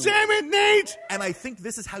 trained to... Damn it, Nate! And I think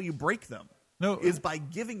this is how you break them. No. Is by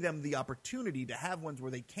giving them the opportunity to have ones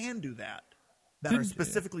where they can do that are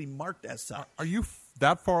specifically marked as such. Are you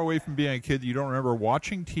that far away from being a kid that you don't remember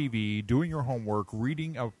watching TV, doing your homework,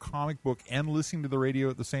 reading a comic book, and listening to the radio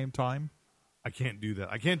at the same time? I can't do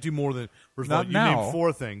that. I can't do more than... First of Not all, you now. named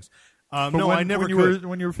 4 things. But I never could.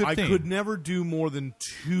 When you were 15. I could never do more than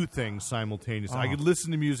 2 things simultaneously. I could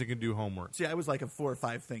listen to music and do homework. See, I was like a 4 or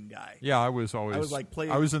 5 thing guy. Yeah, I was always. I was like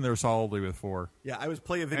I was in there solidly with 4. Yeah, I was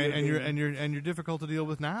play a video And game. you're difficult to deal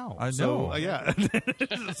with now. I know. So, yeah.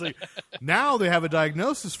 It's like, now they have a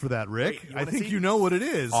diagnosis for that, Rick. Wait, you I wanna think see? you know what it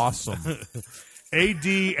is. Awesome. AD,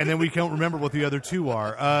 and then we can't remember what the other 2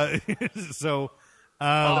 are. So,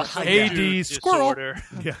 AD squirrel. Disorder.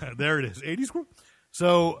 yeah, there it is. 80 squirrel.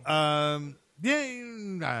 So, I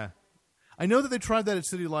know that they tried that at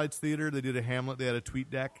City Lights Theater. They did a Hamlet. They had a tweet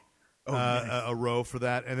deck, nice. a row for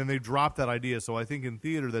that, and then they dropped that idea. So I think in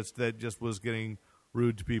theater that just was getting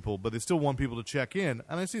rude to people, but they still want people to check in,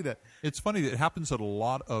 and I see that. It's funny that it happens at a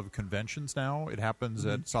lot of conventions now. It happens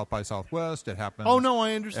at South by Southwest. It happens. Oh no,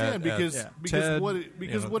 I understand at because TED, what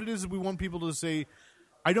it is we want people to say.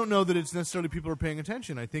 I don't know that it's necessarily people are paying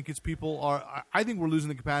attention. I think it's people are. I think we're losing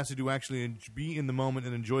the capacity to actually be in the moment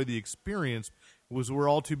and enjoy the experience. Was we're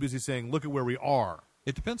all too busy saying, "Look at where we are."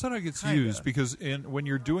 It depends on how it gets Kinda. used because when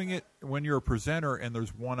you're doing it, when you're a presenter and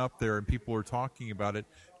there's one up there and people are talking about it,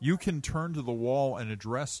 you can turn to the wall and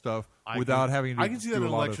address stuff without having to. I can see that do in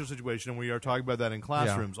a lot lecture situation, and we are talking about that in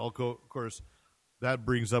classrooms. Of course, that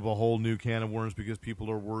brings up a whole new can of worms because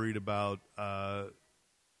people are worried about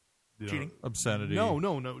Cheating? Obscenity.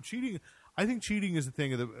 No, cheating. I think cheating is a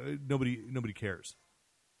thing that nobody cares.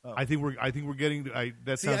 Oh. I think we're getting.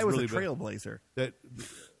 That See, sounds I was really a trailblazer.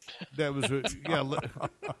 That was yeah.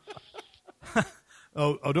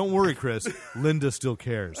 Oh, don't worry, Chris. Linda still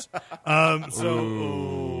cares.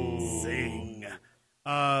 Zing.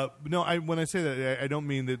 No, when I say that, I don't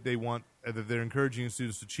mean that they want that they're encouraging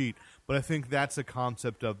students to cheat, but I think that's a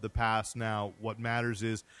concept of the past. Now, what matters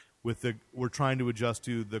is we're trying to adjust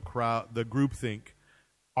to the crowd, the groupthink.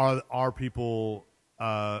 Are people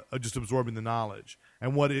just absorbing the knowledge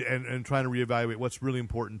and and trying to reevaluate what's really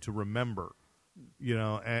important to remember,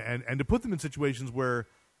 and to put them in situations where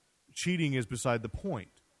cheating is beside the point,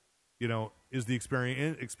 is the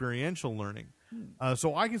experiential learning.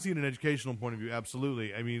 So I can see it in an educational point of view,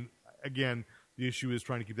 absolutely. I mean, again, the issue is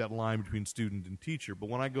trying to keep that line between student and teacher. But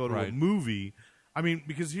when I go to a movie, I mean,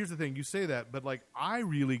 because here's the thing, you say that, but like I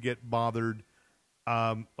really get bothered.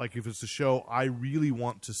 Like if it's a show I really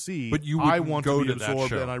want to see, But you I wouldn't want go to be to that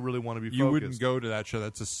absorbed show. and I really want to be focused. You wouldn't go to that show.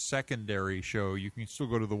 That's a secondary show. You can still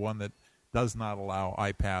go to the one that does not allow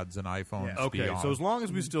iPads and iPhones. To be Okay, on. so as long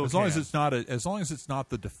as we still as long as it's not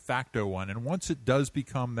the de facto one, and once it does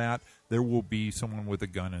become that, there will be someone with a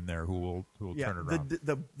gun in there who will turn it around.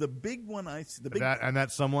 The big one I see,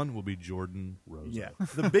 that someone will be Jordan Rosa. Yeah,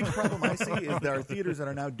 the big problem I see is there are theaters that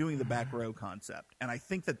are now doing the back row concept, and I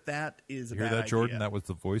think that is a You hear bad that, Jordan? idea. That was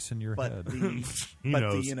the voice in your But head. He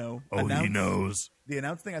knows. He knows. The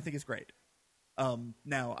announced thing I think is great.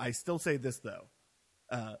 Now I still say this though.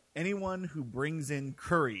 Anyone who brings in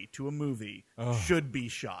curry to a movie should be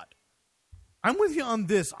shot. I'm with you on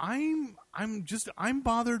this. I'm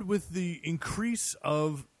bothered with the increase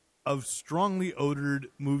of strongly odored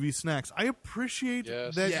movie snacks. I appreciate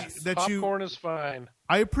that popcorn is fine.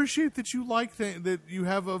 I appreciate that you like that you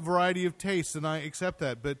have a variety of tastes, and I accept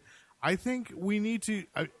that. But I think we need to.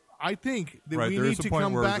 I think that we there need is a to point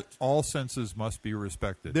come where back. all senses must be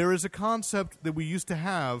respected. There is a concept that we used to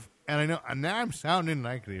have, and I know, and now I'm sounding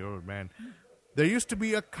like the old man. There used to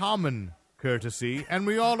be a common courtesy, and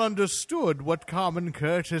we all understood what common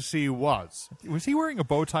courtesy was. Was he wearing a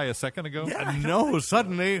bow tie a second ago? No,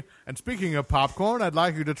 suddenly. And speaking of popcorn, I'd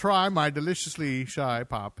like you to try my deliciously shy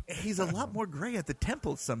pop. He's a lot more gray at the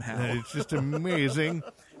temples somehow. It's just amazing.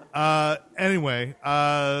 Anyway,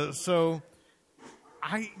 so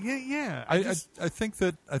I think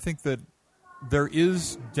that there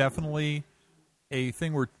is definitely a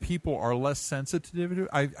thing where people are less sensitive to.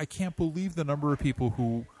 I can't believe the number of people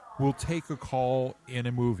who will take a call in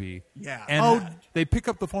a movie. Yeah. And they pick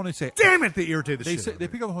up the phone and say, Damn it, they irritate the they shit say, out of they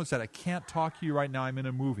me. pick up the phone and said, I can't talk to you right now. I'm in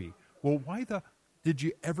a movie. Well, why the did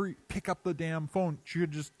you ever pick up the damn phone? You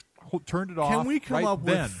had just turned it off. Can we come right up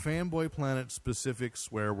then. with Fanboy Planet specific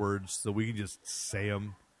swear words so we can just say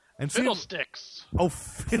them? And see Fiddlesticks. Oh,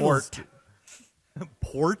 port.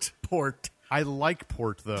 Port. I like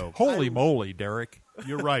port though. Holy moly, Derek.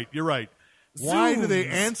 You're right. Why do they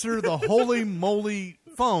answer the holy moly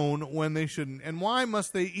phone when they shouldn't? And why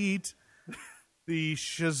must they eat the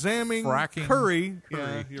shazamming Fracking curry? curry.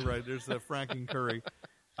 Yeah, you're right. There's the fracking curry.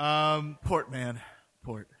 Port, man.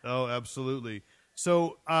 Port. Oh, absolutely.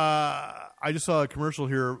 So I just saw a commercial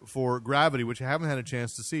here for Gravity, which I haven't had a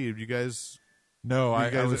chance to see. Have you guys? No, I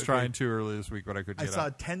guys- was trying to earlier this week, but I couldn't I get saw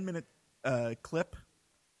out. a 10-minute clip.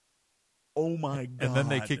 Oh, my God. And then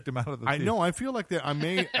they kicked him out of the I theater. know. I feel like that. I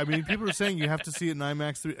mean, people are saying you have to see it in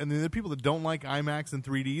IMAX, and then there are people that don't like IMAX and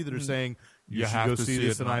 3D that are saying you should have go to see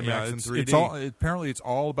this it in IMAX yeah, and it's, 3D. It's all, apparently, it's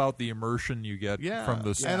all about the immersion you get from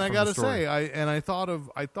the and I from gotta the story. say,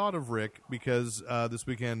 I thought of Rick because this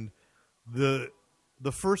weekend the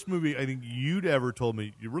first movie I think you'd ever told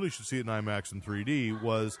me you really should see it in IMAX and 3D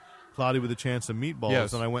was Cloudy with a Chance of Meatballs,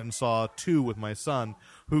 Yes. and I went and saw 2 with my son,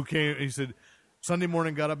 who came. He said Sunday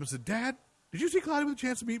morning, got up and said, "Dad, did you see Cloudy with a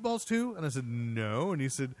Chance of Meatballs too?" And I said, "No," and he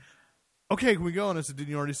said, "Okay, can we go?" And I said, "Didn't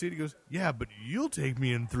you already see it?" He goes, "Yeah, but you'll take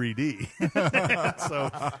me in 3D." So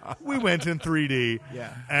we went in 3D.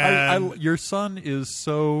 Yeah. And Your son is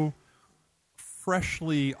so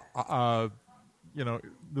freshly,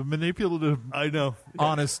 the manipulative I know.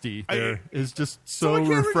 honesty there is just so I can't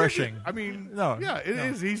reject refreshing. it. I mean, No, yeah, it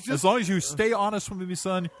is. He's just as long as you stay honest with me,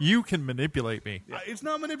 son, you can manipulate me. It's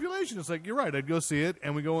not manipulation. It's like you're right. I'd go see it,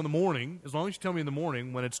 and we go in the morning. As long as you tell me in the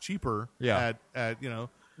morning when it's cheaper. Yeah. At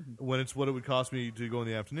when it's what it would cost me to go in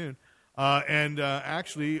the afternoon. And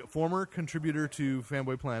actually, former contributor to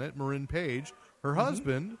Fanboy Planet, Marin Page, her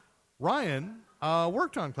husband Ryan,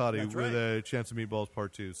 worked on Cloudy That's with right. a Chance of Meatballs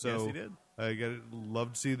Part 2. So Yes, he did. I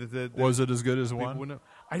love to see that. Was it as good as people one? would know.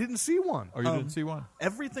 I didn't see one. Or you didn't see one?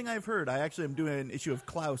 Everything I've heard, I actually am doing an issue of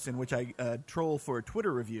Klaus in which I troll for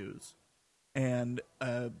Twitter reviews. And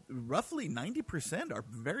roughly 90% are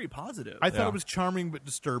very positive. I thought Yeah. it was charming but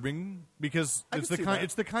disturbing because I it's can the see kind that.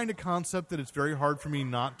 it's the kind of concept that it's very hard for me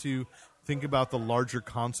not to think about the larger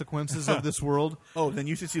consequences of this world Oh, then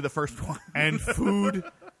you should see the first one. and food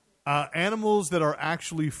animals that are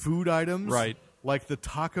actually food items, Right. Like the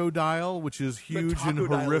taco dial, which is huge and Taco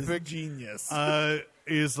Dial is horrific. genius.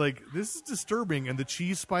 Is like this is disturbing, and the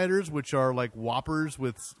cheese spiders, which are like Whoppers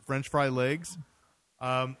with French fry legs,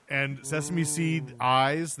 and sesame seed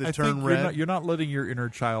eyes that I turn think red. you're not letting your inner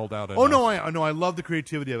child out. Oh enough. no, I love the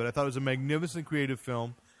creativity of it. I thought it was a magnificent creative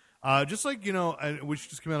film. Just like which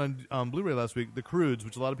just came out on Blu-ray last week, The Croods,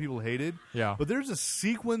 which a lot of people hated. Yeah. But there's a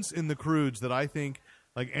sequence in The Croods that I think,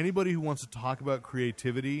 like anybody who wants to talk about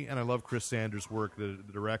creativity, and I love Chris Sanders' work, the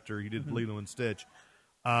director. He did Lilo and Stitch,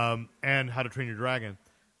 and How to Train Your Dragon.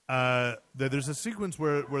 There's a sequence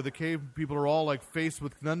where the cave people are all like faced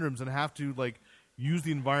with conundrums and have to like use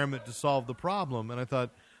the environment to solve the problem. And I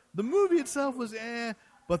thought the movie itself was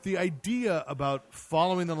but the idea about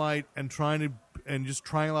following the light and trying a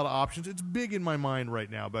lot of options, it's big in my mind right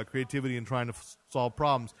now about creativity and trying to solve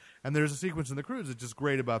problems. And there's a sequence in The Croods that's just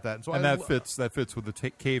great about that. And so that fits with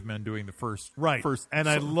the cavemen doing the first right. First and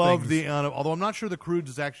I sort of love things. although I'm not sure The Croods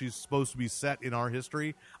is actually supposed to be set in our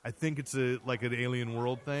history. I think it's like an alien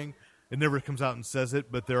world thing. It never comes out and says it,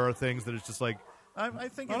 but there are things that it's just like I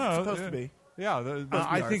think Oh, it's no, supposed yeah. to be. Yeah,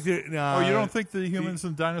 I think that. oh, you don't think the humans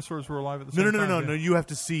and dinosaurs were alive at the same time? No. You have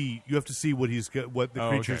to see what the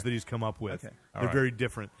creatures okay. that he's come up with. Okay. They're right. very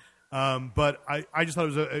different. But I just thought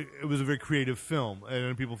it was a very creative film,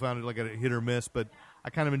 and people found it like a hit or miss. But I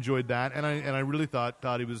kind of enjoyed that, and I really thought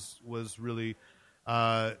he was really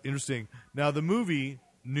interesting. Now the movie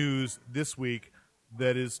news this week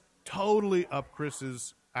that is totally up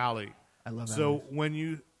Chris's alley. I love that So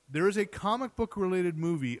there is a comic book related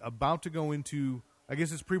movie about to go into, I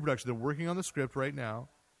guess it's pre-production. They're working on the script right now.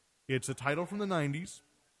 It's a title from the 90s.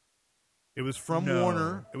 It was from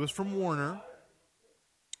Warner. It was from Warner.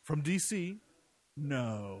 From DC.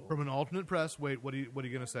 No. From an alternate press. Wait, what are you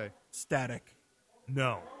going to say? Static.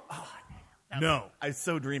 No. No. I'm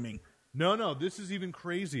so dreaming. No. This is even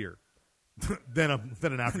crazier than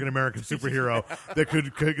an African American superhero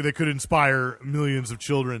that could inspire millions of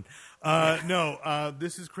children.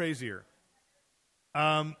 This is crazier.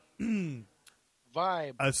 Vibe.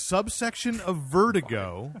 A subsection of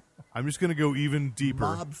Vertigo. I'm just going to go even deeper.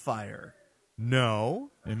 Mob Fire.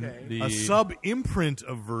 No. Okay. A sub imprint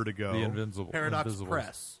of Vertigo. the Invincible Paradox Invisibles.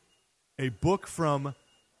 Press. A book from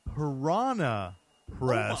Piranha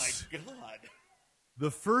Press Oh, my God.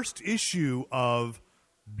 the first issue of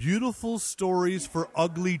Beautiful Stories for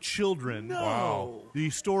Ugly Children. Wow. The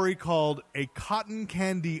story called A Cotton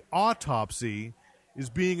Candy Autopsy is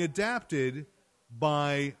being adapted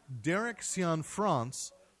by Derek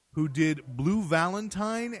Cianfrance, who did Blue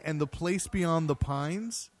Valentine and The Place Beyond the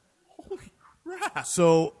Pines. Holy crap.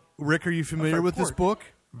 So, Rick, are you familiar with this book?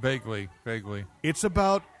 Vaguely. It's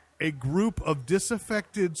about a group of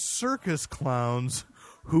disaffected circus clowns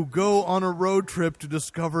who go on a road trip to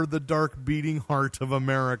discover the dark beating heart of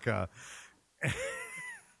America.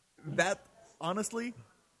 That, honestly,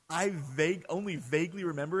 I only vaguely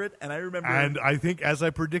remember it, and I remember... And I think, as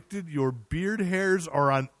I predicted, your beard hairs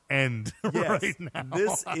are on end Yes, right now.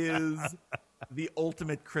 this is the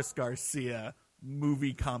ultimate Chris Garcia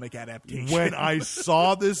movie comic adaptation. When I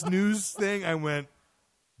saw this news thing, I went,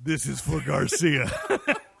 this is for Garcia.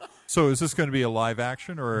 So is this going to be a live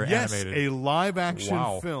action or Yes, animated? a live-action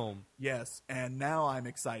Wow. film, Yes, and now I'm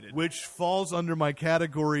excited. which falls under my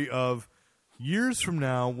category of years from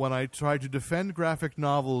now when I try to defend graphic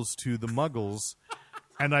novels to the Muggles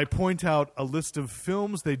and I point out a list of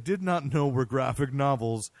films they did not know were graphic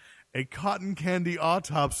novels. A Cotton Candy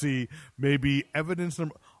Autopsy may be evidence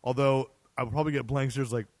number... Although, I'll probably get blank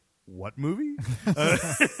stares like, what movie?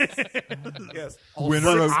 Yes.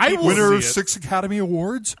 Winner of, I will winner of see it. 6 Academy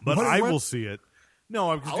Awards? But What- I what? will see it.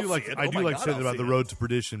 No, because I'll see it. I Oh do my like God, saying I'll about see the it. Road to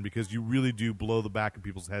Perdition because you really do blow the back of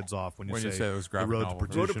people's heads off when you When you say it was the graphic Road to novel.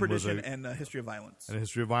 Perdition, Road to Perdition was and History of Violence. a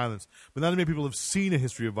history of violence. But not many people have seen A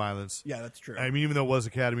History of Violence. Yeah, that's true. I mean, even though it was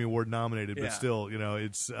Academy Award nominated, Yeah. but still,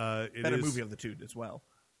 it's it Better is- movie of the two as well.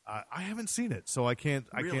 I haven't seen it, so I can't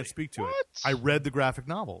Really? speak to What? it. I read the graphic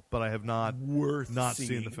novel, but I have not not seeing.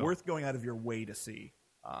 seen the film. Worth going out of your way to see.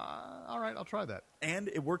 All right, I'll try that. And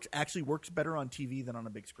it actually works better on TV than on a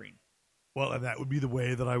big screen. Well, and that would be the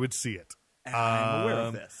way that I would see it. And I'm aware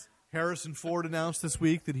of this. Harrison Ford announced this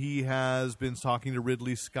week that he has been talking to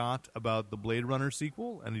Ridley Scott about the Blade Runner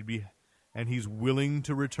sequel, and he's willing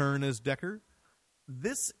to return as Deckard.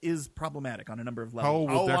 This is problematic on a number of How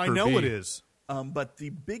levels. will I Deckard know be? it is. But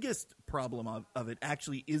the biggest problem of it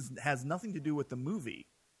actually has nothing to do with the movie.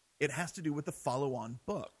 It has to do with the follow-on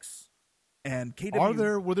books. And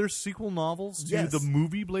Were there sequel novels to Yes. the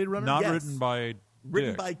movie Blade Runner? Not Yes. written by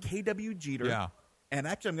written Dick. by K.W. Jeter. Yeah. And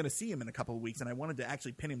actually, I'm going to see him in a couple of weeks, and I wanted to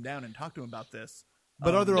actually pin him down and talk to him about this.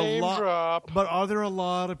 But are there a Name lot? drop. But are there a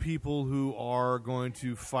lot of people who are going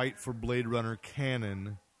to fight for Blade Runner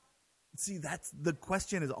canon? See, that's the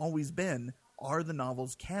question has always been: are the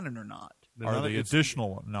novels canon or not? They're Are not- the it's-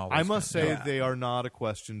 additional novels? I must say Yeah. they are not a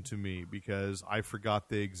question to me because I forgot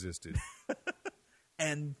they existed.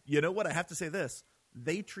 And you know what? I have to say this: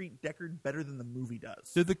 they treat Deckard better than the movie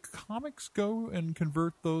does. Did the comics go and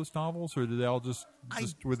convert those novels, or did they all just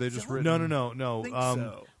were they just don't written? No. think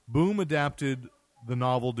so. Boom adapted the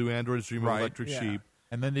novel "Do Androids Dream Right. of Electric Yeah. Sheep."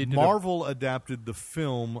 And then they did Marvel adapted the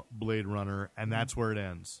film Blade Runner, and that's where it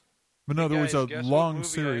ends. but no, there was Guys, a guess what long movie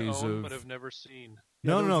series I own, of. but have never seen.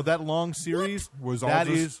 No. That long series Was all that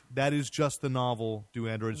just- that is just the novel "Do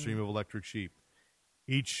Androids Dream of Electric Sheep."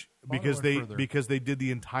 Each because went they further. because they did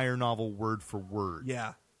the entire novel word for word,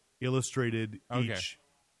 Yeah, illustrated Okay. each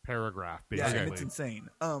paragraph. yeah, Basically, and it's insane.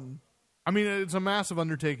 I mean, it's a massive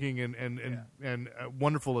undertaking and a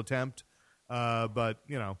wonderful attempt, but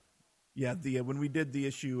Yeah, when we did the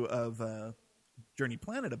issue of Journey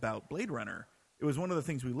Planet about Blade Runner, it was one of the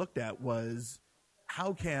things we looked at was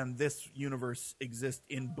how can this universe exist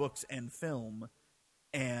in books and film?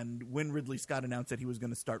 And when Ridley Scott announced that he was going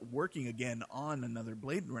to start working again on another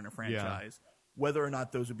Blade Runner franchise, whether or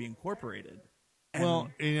not those would be incorporated. And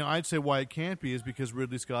well, I'd say why it can't be is because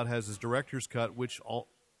Ridley Scott has his director's cut, which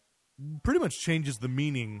pretty much changes the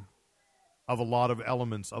meaning of a lot of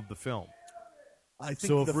elements of the film. I think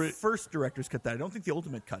so if the first director's cut that I don't think the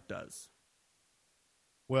ultimate cut does.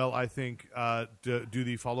 Well, I think do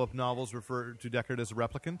the follow-up novels refer to Deckard as a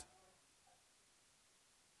replicant?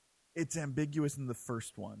 It's ambiguous in the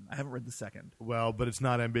first one. I haven't read the second. Well, but it's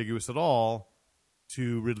not ambiguous at all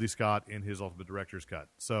to Ridley Scott in his ultimate director's cut.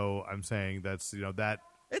 So I'm saying that's that.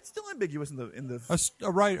 It's still ambiguous in the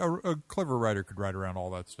a clever writer could write around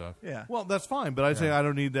all that stuff. yeah. Well, that's fine, but I say I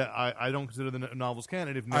don't need that. I don't consider the novels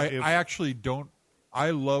canon. If I actually don't.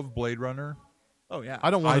 I love Blade Runner. Oh yeah.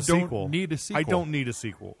 I don't want I a don't sequel. need a sequel. I don't need a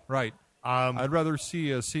sequel. Right. I'd rather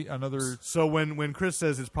see another. So when Chris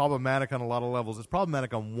says it's problematic on a lot of levels, it's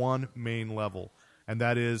problematic on one main level, and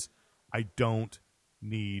that is I don't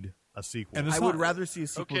need a sequel. And it's I not- would rather see a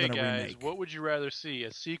sequel Okay, than a guys, remake. what would you rather see?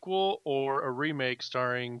 A sequel or a remake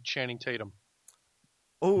starring Channing Tatum?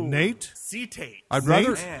 Oh, Nate? C-Tate. I'd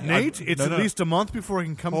rather Nate, it's no. at least a month before I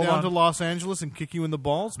can come Hold down on. to Los Angeles and kick you in the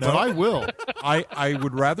balls, but I will. I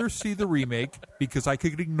would rather see the remake because I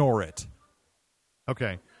could ignore it.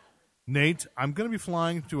 Okay. Nate, I'm going to be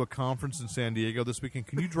flying to a conference in San Diego this weekend.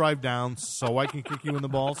 Can you drive down so I can kick you in the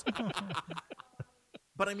balls?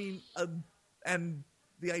 But I mean, and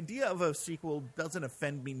the idea of a sequel doesn't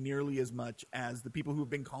offend me nearly as much as the people who've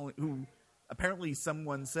been calling. Who apparently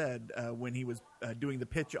someone said when he was doing the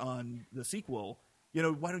pitch on the sequel,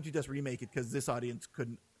 why don't you just remake it because this audience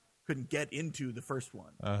couldn't get into the first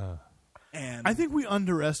one. And I think we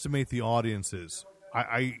underestimate the audiences.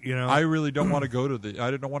 I really don't want to go to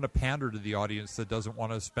I don't want to pander to the audience that doesn't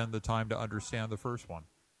want to spend the time to understand the first one.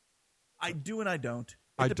 I do and I don't.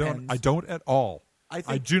 I don't at all.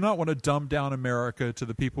 I do not want to dumb down America to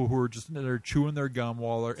the people who are just they're chewing their gum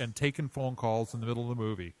and taking phone calls in the middle of the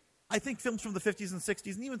movie. I think films from the 50s and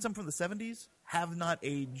 60s and even some from the 70s have not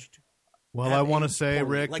aged. Well, I want to say,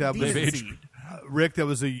 poorly. Rick, Like that was Demon Seed. Rick, that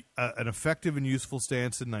was an effective and useful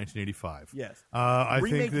stance in 1985. Yes. I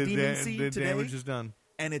Remake think Demon Seed the today, damage is done.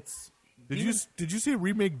 And it's Did you say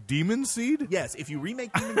remake Demon Seed? Yes, if you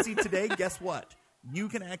remake Demon Seed today, guess what? You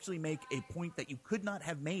can actually make a point that you could not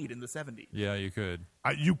have made in the 70s. Yeah, you could.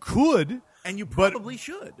 You could, And you probably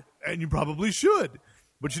should. and you probably should.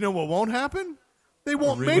 But you know what won't happen? They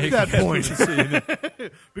won't Remake make that Demon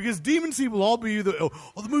point. Because Demon Seed will all be the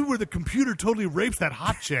movie where the computer totally rapes that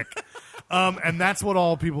hot chick. And that's what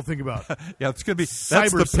all people think about. Yeah, it's going to be that's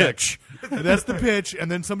Cyber the sex. pitch. That's the pitch.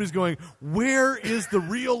 And then somebody's going, where is the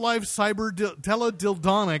real-life cyber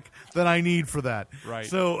teledildonic that I need for that? Right.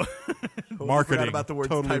 So, Marketing. Forgot about the word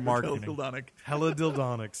Totally marketing. Teledildonic.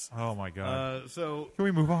 teledildonics. Oh my god. So Can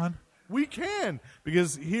we move on? we can,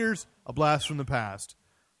 because here's a blast from the past.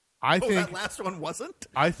 I Oh, think that last one wasn't?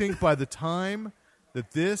 I think by the time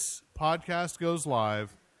that this podcast goes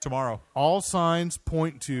live, Tomorrow. all signs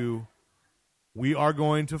point to we are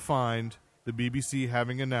going to find the BBC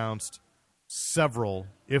having announced several,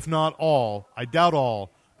 if not all, I doubt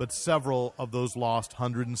all, but several of those lost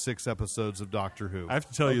 106 episodes of Doctor Who. I have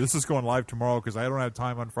to tell you, this is going live tomorrow because I don't have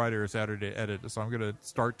time on Friday or Saturday to edit, so I'm going to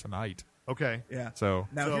start tonight. Okay. Yeah. So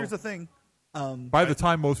Now, here's the thing. by the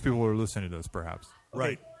time most people are listening to this, perhaps.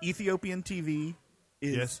 Right. Ethiopian TV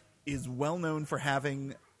Yes. is well known for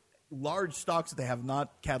having large stocks that they have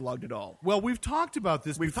not cataloged at all. Well, we've talked about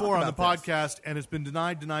this We've before on talked the about podcast, and it's been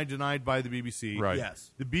denied by the BBC. Right.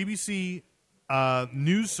 Yes. The BBC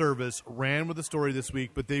news service ran with a story this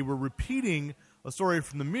week, but they were repeating a story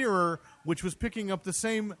from the Mirror, which was picking up the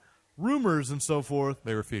same rumors and so forth.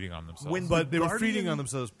 They were feeding on themselves. When- But The they were Guardian- feeding on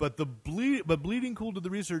themselves. But bleeding cool to the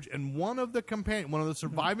research, and one of the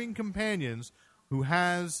surviving companions who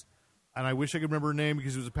has, and I wish I could remember her name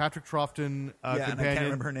because it was a Patrick Troughton And I companion. can't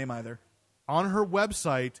remember her name either. On her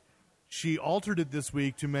website, she altered it this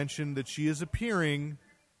week to mention that she is appearing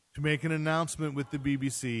to make an announcement with the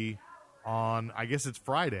BBC on, I guess it's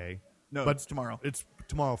Friday. No, but it's tomorrow. It's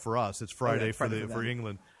tomorrow for us. It's Friday, it's Friday for for them.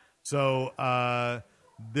 England. So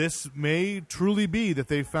this may truly be that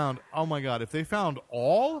they found. Oh my God! If they found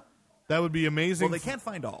all, that would be amazing. Well, they can't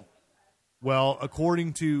find all. Well,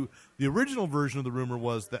 according to the original version of the rumor,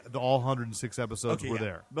 was that all 106 episodes were yeah.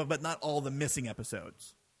 there. But not all the missing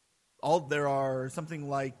episodes. There are something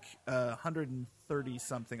like 130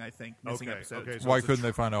 something, I think, missing Okay, episodes. okay. So Why it's a couldn't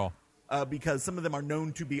they find all? Because some of them are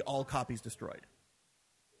known to be all copies destroyed.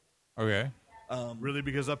 Okay. Really,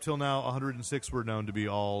 because up till now, 106 were known to be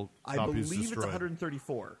all I copies believe destroyed. it's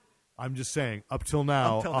 134. I'm just saying, up till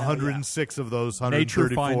now, Up till now, 106 of those Nature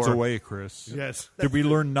 134. finds a way, Chris. Yes. Did we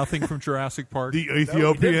learn nothing from Jurassic Park? The didn't.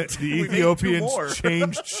 We made two Ethiopians more.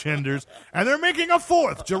 changed genders, and they're making a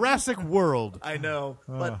fourth, Jurassic World. I know,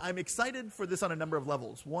 but I'm excited for this on a number of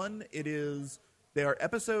levels. One, there are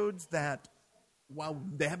episodes that, while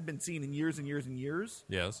they haven't been seen in years and years and years,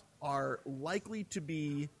 Yes. are likely to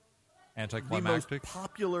be the most Anticlimactic.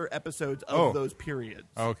 popular episodes of Oh. those periods.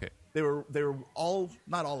 Okay. They were all,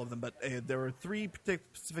 not all of them, but there were three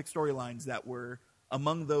specific storylines that were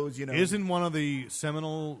among those. Isn't one of the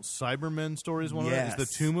seminal Cybermen stories one of them? Is Yes.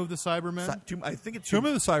 the Tomb of the Cybermen? I think it's Tomb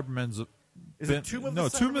of the Cybermen's. Is it Tomb of the No,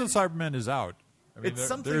 Tomb of the Cybermen? Cybermen is out. I mean, It's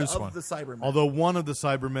something there is of one. the Cybermen. Although one of the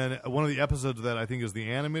Cybermen, one of the episodes of that I think is the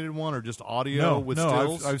animated one or just audio with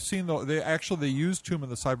stills. I've seen they used Tomb of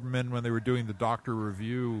the Cybermen when they were doing the Doctor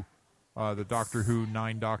review, the Doctor Who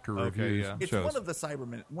 9 Doctor Okay, reviews. yeah. it's shows. one of the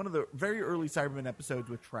Cybermen, one of the very early Cybermen episodes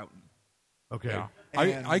with Troughton. Okay. Yeah.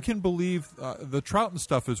 And- I can believe the Troughton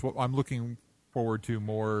stuff is what I'm looking forward to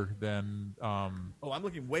more than. Oh, I'm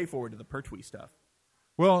looking way forward to the Pertwee stuff.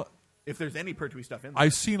 Well, If there's any Pertwee stuff in there.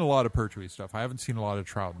 I've seen a lot of Pertwee stuff. I haven't seen a lot of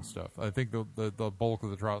Trouton stuff. I think the bulk of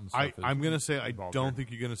the Trouton stuff is... I'm going to say I involved don't here. think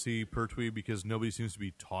you're going to see Pertwee because nobody seems to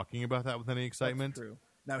be talking about that with any excitement. That's true.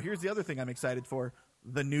 Now, here's the other thing I'm excited for: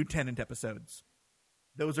 the new Tennant episodes.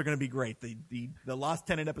 Those are going to be great. The lost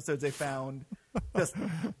Tennant episodes they found, just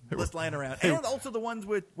lying around, and also the ones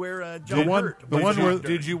where John Hurt. the one where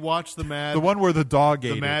Did you watch the Mad? The one where the dog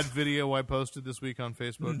ate the Mad it. video I posted this week on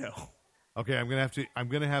Facebook? No. Okay, I'm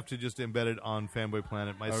gonna have to just embed it on Fanboy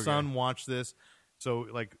Planet. My son watched this, so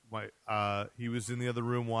like he was in the other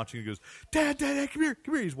room watching. He goes, Dad, come here.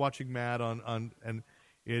 He's watching Mad on and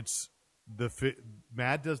it's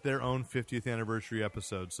Mad does their own 50th anniversary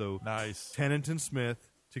episode. So Nice. Tennant and Smith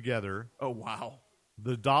together. Oh wow.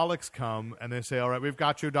 The Daleks come and they say, "All right, we've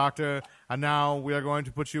got you, Doctor, and now we are going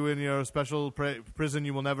to put you in your special prison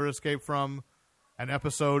you will never escape from." An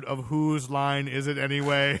episode of Whose Line Is It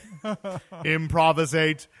Anyway?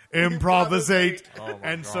 Improvisate. And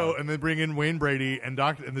they bring in Wayne Brady and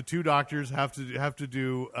the two doctors have to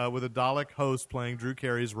do with a Dalek host playing Drew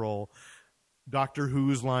Carey's role. Doctor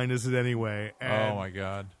Whose Line Is It Anyway? And Oh my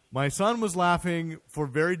God. my son was laughing for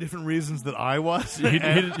very different reasons than I was. He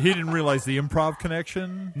didn't realize the improv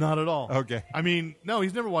connection. Not at all. Okay. I mean, no,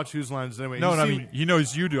 he's never watched Whose Line Is It Anyway. No, He's I seen- mean he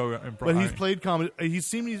knows you do improv, but he's played comedy. He's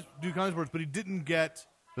seen me do comedy sports, but he didn't get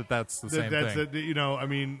that's the same that's thing. you know. I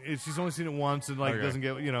mean, he's only seen it once and like Okay. doesn't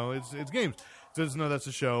get it's games. So just know that's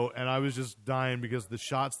a show, and I was just dying because the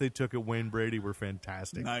shots they took at Wayne Brady were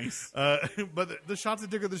fantastic. Nice. But the shots they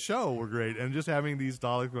took at the show were great, and just having these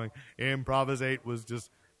Daleks going improvisate was just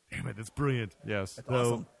damn it, it's brilliant. Yes. So,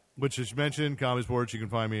 awesome. which as you mentioned, Comedy Sports. You can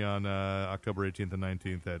find me on October 18th and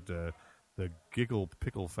 19th at the Giggle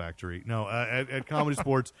Pickle Factory. No, at Comedy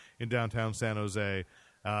Sports in downtown San Jose.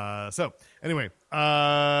 So anyway,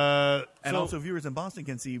 And also, viewers in Boston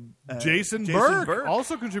can see Jason Burke,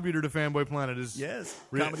 also contributor to Fanboy Planet, is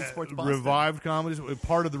Comedy Sports Boston. revived comedy,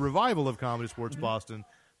 part of the revival of Comedy Sports Boston.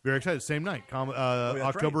 Very excited. Same night,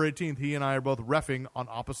 October 18th. He and I are both reffing on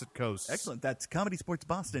opposite coasts. Excellent. That's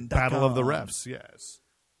ComedySportsBoston.com. Battle of the Refs. Yes.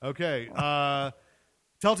 Okay.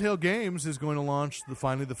 Telltale Games is going to launch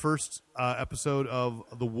finally the first episode of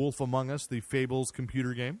The Wolf Among Us, the Fables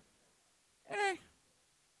computer game.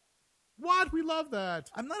 What? We love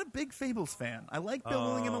that. I'm not a big Fables fan. I like Bill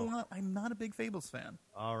Willingham a lot. I'm not a big Fables fan.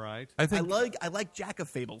 All right. I think I like Jack of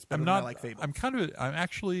Fables better I'm than not. I like Fables. I'm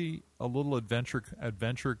actually a little adventure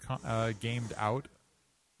gamed out.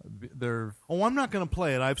 They're Oh, I'm not going to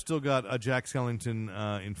play it. I've still got a Jack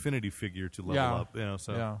Skellington Infinity figure to level Yeah. up.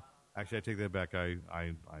 So Yeah. actually, I take that back. I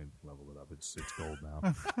leveled it up. It's gold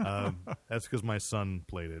now. That's because my son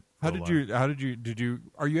played it. How did you?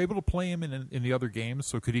 Are you able to play him in the other games?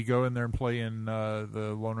 So could he go in there and play in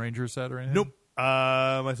the Lone Ranger set or anything? Nope.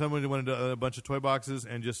 My son went into a bunch of toy boxes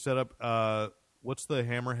and just set up. What's the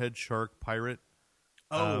hammerhead shark pirate?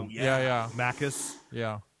 Yeah. Macus.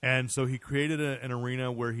 Yeah. And so he created an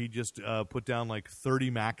arena where he just put down like 30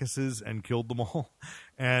 Macuses and killed them all.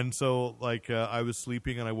 And so I was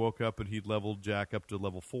sleeping and I woke up and he'd leveled Jack up to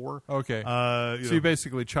level 4. Okay. So You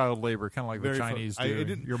basically child labor, kind of like the Chinese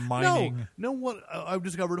do. You're mining. No, what I've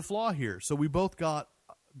discovered a flaw here. So we both got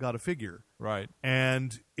a figure. Right.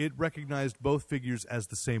 And it recognized both figures as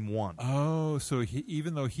the same one. Oh, so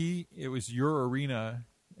even though it was your arena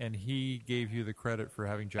and he gave you the credit for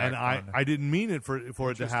having Jack And on. I didn't mean it for it to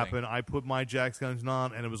Interesting. happen. I put my Jack Skellington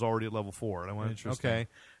on, and it was already at level 4. And I went, Interesting. okay.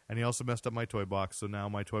 And he also messed up my toy box, so now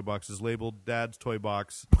my toy box is labeled Dad's Toy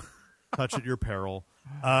Box. Touch at your peril.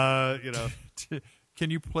 Can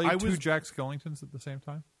you play two was- Jack Skellingtons at the same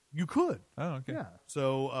time? You could. Oh, okay. Yeah.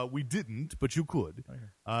 So we didn't, but you could. Okay.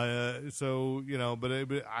 But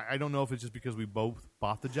I don't know if it's just because we both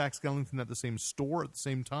bought the Jack Skellington at the same store at the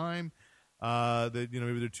same time. That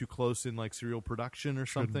maybe they're too close in like serial production or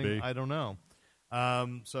something. be. I don't know.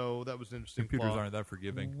 So that was an interesting. Computers flaw. aren't that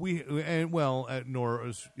forgiving. Nor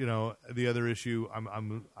is the other issue.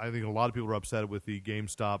 I think a lot of people are upset with the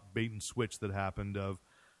GameStop bait and switch that happened. Of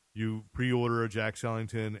you pre-order a Jack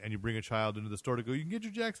Skellington and you bring a child into the store to go. You can get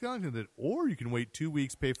your Jack Skellington, or you can wait 2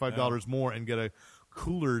 weeks, pay $5 more, and get a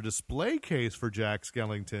cooler display case for Jack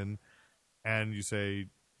Skellington. And you say,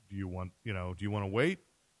 do you want to wait?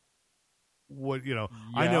 What Yeah.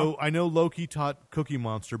 I know Loki taught Cookie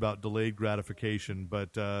Monster about delayed gratification,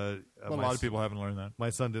 but A lot of people haven't learned that. my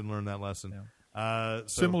son didn't learn that lesson.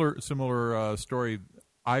 Similar story.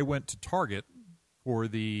 I went to Target for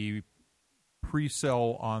the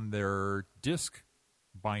pre-sale on their disc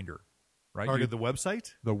binder. Right, Target the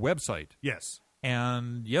website. the website. Yes.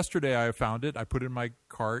 And yesterday I found it. I put it in my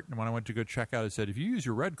cart, and when I went to go check out, it said, if you use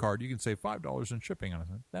your red card, you can save $5 in shipping. And I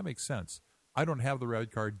said, that makes sense. I don't have the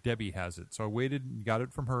red card. Debbie has it. So I waited and got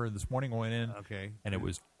it from her. And this morning I went in, Okay. and it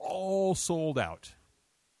was all sold out.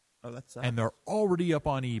 Oh, that's And they're already up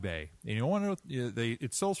on eBay. And you want to?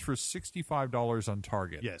 It sells for $65 on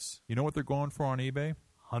Target. Yes. You know what they're going for on eBay?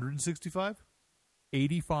 165?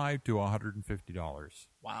 $85 to $150.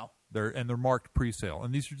 wow. They're marked pre-sale,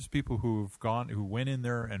 and these are just people who went in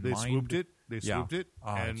there and They mined. swooped it. They Yeah. swooped it.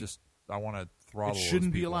 And I want to throttle. it shouldn't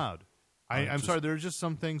those be people. allowed. I'm sorry. There's just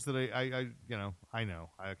some things that I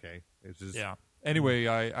know. Okay. It's just Yeah. Anyway,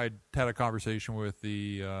 I had a conversation with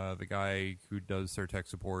the guy who does their tech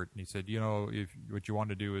support, and he said, if what you want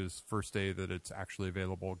to do is first day that it's actually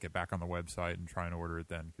available, get back on the website and try and order it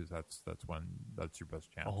then, because that's your best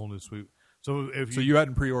chance. a whole new sweep. So if So you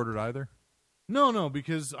hadn't pre-ordered either? No,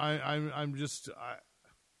 because I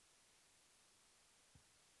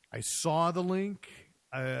saw the link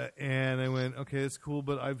and I went, okay, it's cool,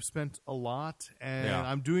 but I've spent a lot and Yeah.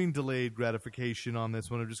 I'm doing delayed gratification on this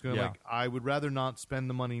one. I'm just going to Yeah. I would rather not spend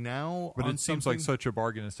the money now. But on it seems like something. such a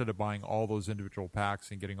bargain instead of buying all those individual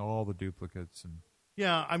packs and getting all the duplicates. And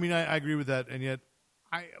Yeah, I mean, I agree with that, and yet,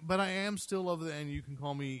 I am still of the, and you can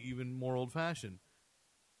call me even more old-fashioned.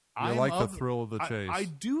 You like the thrill of the chase. I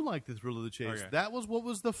do like the thrill of the chase. Okay. That was what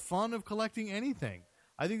was the fun of collecting anything.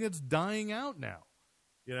 I think that's dying out now.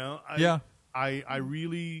 Yeah. I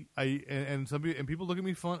really, and some people, and people look at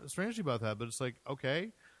me strangely about that, but it's like,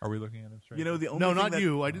 okay. Are we looking at it straight? You know, the only No, thing not that,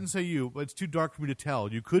 you. I didn't say you, but it's too dark for me to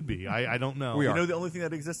tell. You could be. I don't know. We You are. know the only thing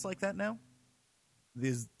that exists like that now?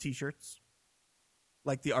 These T-shirts.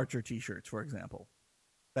 Like the Archer T-shirts, for example.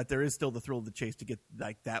 That there is still the thrill of the chase to get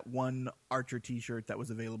like that one Archer T-shirt that was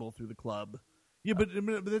available through the club. Yeah, but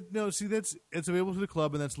no. See, it's available to the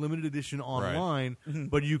club, and that's limited edition online.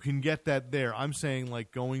 But you can get that there. I'm saying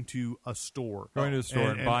like going to a store, Going to a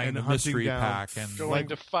store and buying the hunting mystery down- pack and Going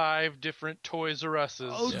to 5 different Toys R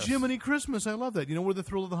Us's. Oh, Yes. Jiminy Christmas! I love that. You know where the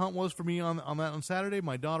thrill of the hunt was for me on Saturday?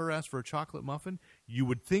 My daughter asked for a chocolate muffin. You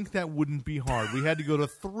would think that wouldn't be hard. We had to go to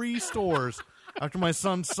 3 stores after my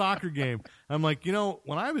son's soccer game. I'm like,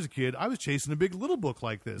 when I was a kid, I was chasing a big little book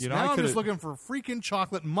like this. I Now I'm could've- just looking for a freaking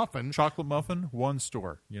chocolate muffin. chocolate muffin, one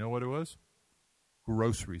store. You know what it was?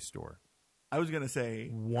 Grocery store. I was going to say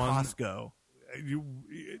One- Costco.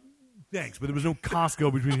 Thanks, but there was no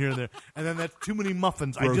Costco between here and there. And then that's too many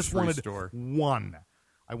muffins. I just Grocery wanted store. one.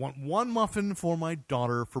 I want one muffin for my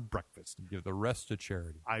daughter for breakfast. Give the rest to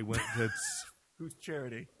charity. I went. Whose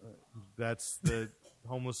charity? That's the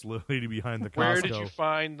homeless lady behind the Costco. Where did you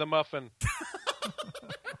find the muffin?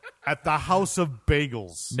 At the House of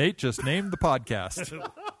Bagels. Nate just named the podcast.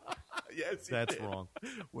 Yes, That's wrong.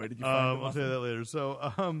 Where did you find the I'll tell you that later.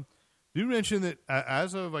 So, you mentioned that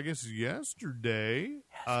as of, I guess, yesterday,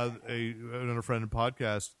 another friend of the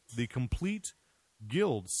podcast, the complete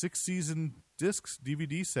Guild 6-season discs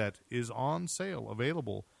DVD set is on sale,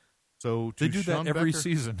 available. So They to do Sean that every Becker-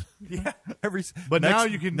 season. Yeah, But next, now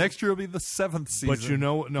you can- Next year will be the 7th season.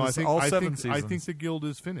 But no, It's all 7 I seasons. think the Guild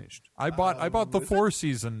is finished. I bought the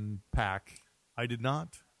 4-season pack. I did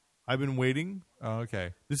not. I've been waiting. Oh,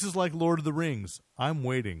 okay. This is like Lord of the Rings. I'm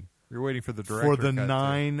waiting You're waiting for the director for the cut, too.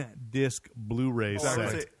 9-disc Blu-ray Oh, I was set.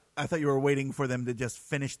 gonna say, I thought you were waiting for them to just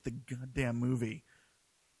finish the goddamn movie.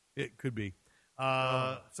 It could be.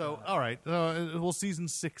 So all right. Well, season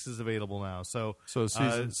 6 is available now. So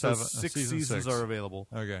season so 7 6 season seasons 6. are available.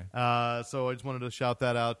 Okay. So I just wanted to shout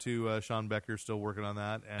that out to Sean Becker, still working on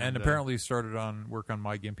that, And apparently started on work on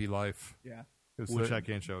My Gimpy Life. Yeah. which I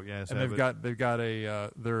can't show. Yes, And they've got a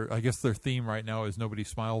their I guess their theme right now is nobody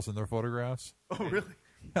smiles in their photographs. Oh, really?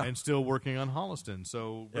 and still working on Holliston.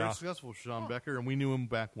 So very Yeah. successful for Sean Becker, and we knew him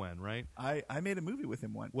back when, right? I made a movie with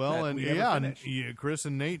him once. Well, that and we never yeah, finished. Chris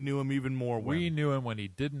and Nate knew him even more. When. We knew him when he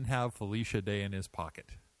didn't have Felicia Day in his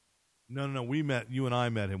pocket. No. You and I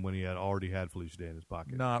met him when he had already had Felicia Day in his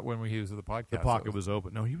pocket. Not when he was at the podcast. The pocket was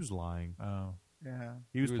open. No, he was lying. Oh, Yeah.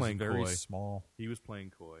 He was playing very coy. small. He was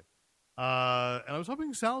playing coy. And I was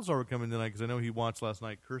hoping Salazar would come in tonight because I know he watched last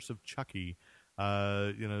night Curse of Chucky.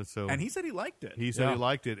 So And he said he liked it. he said Yeah. he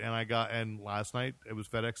liked it, and last night it was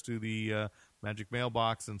FedEx to the Magic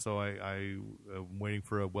Mailbox, and so I'm waiting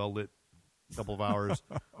for a well lit couple of hours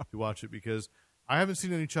to watch it because I haven't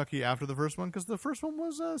seen any Chucky after the first one because the first one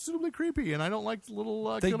was suitably creepy, and I don't like the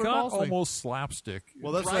little They killer got dolls thing. almost slapstick.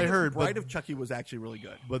 Well, that's what I heard. Bride But, of Chucky was actually really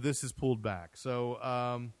good. but this is pulled back. So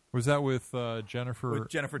Was that with Jennifer? With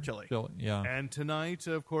Jennifer Tilly. Yeah. and tonight,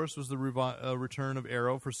 of course, was the return of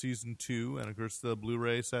Arrow for season 2, and of course the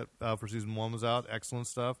Blu-ray set for season 1 was out. Excellent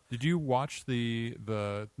stuff. Did you watch the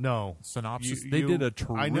No synopsis? You- they you- did a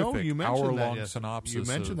terrific I know you mentioned hour-long that, yes. synopsis. You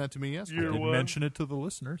mentioned of- that to me I yesterday. didn't mention it to the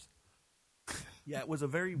listeners. Yeah, it was a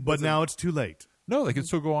very. But now it's too late. No, they can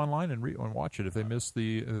still go online and watch it if they miss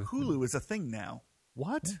the. Hulu is a thing now.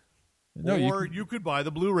 What? No, or you could buy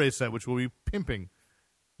the Blu-ray set, which will be pimping.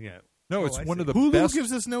 Yeah. No, it's I one see. of the Hulu best.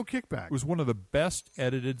 gives us no kickback. It was one of the best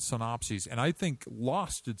edited synopses, and I think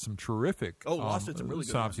Lost did some terrific. Lost did some really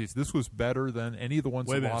good ones. synopses. This was better than any of the ones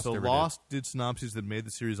Wait a that minute. Lost So ever Lost did synopses that made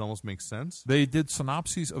the series almost make sense? did. They did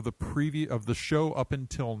synopses of the show up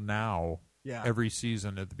until now. Yeah. Every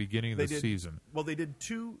season at the beginning of the season. Well, they did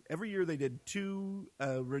two every year. They did two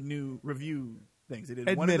review things. They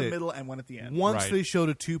did one in Admit the it. middle and one at the end. Once Right. they showed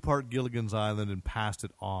a 2-part Gilligan's Island and passed it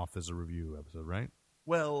off as a review episode, right?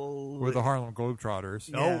 Well, With the Harlem Globetrotters.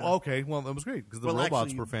 Yeah. Oh, okay. Well, that was great because the Well, robots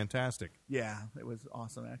actually- were fantastic. yeah, it was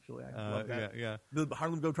awesome. Actually, I love that. Yeah. The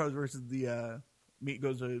Harlem Globetrotters versus the Meat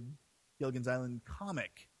Goes to Gilligan's Island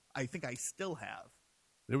comic. I think I still have.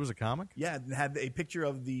 There was a comic? Yeah, it had a picture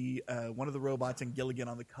of the one of the robots and Gilligan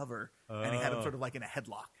on the cover, and he had him sort of like in a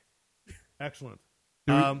headlock. Excellent.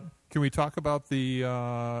 Can we talk about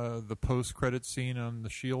the post-credit scene on the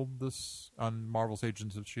Shield on Marvel's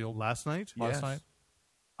Agents of Shield Last night? last night?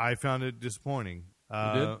 I found it disappointing.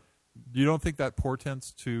 You did? You don't think that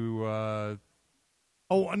portends to?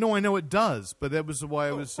 Oh, no, I know it does, but that was why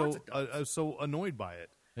I was of course I was so annoyed by it.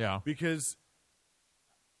 Yeah. Because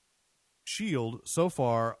Shield, so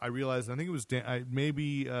far, I realized, I think it was Dan,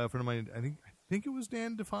 maybe a friend of mine, I think it was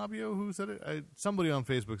Dan DeFabio who said it. Somebody on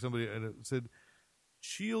Facebook, said,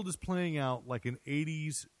 Shield is playing out like an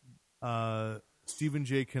 80s Stephen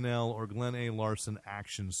J. Cannell or Glenn A. Larson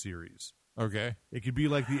action series. Okay. It could be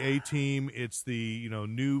like the A-Team. It's the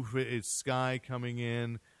it's Sky coming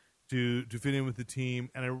in to fit in with the team.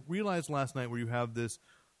 And I realized last night where you have this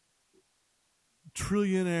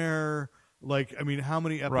trillionaire, how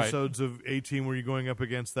many episodes of A-Team were you going up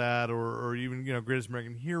against that, or even Greatest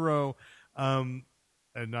American Hero, and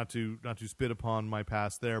not to spit upon my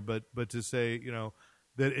past there, but to say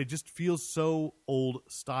that it just feels so old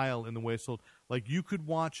style in the way it's sold. Like you could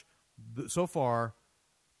watch so far.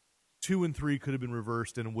 2 and 3 could have been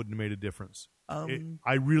reversed and it wouldn't have made a difference.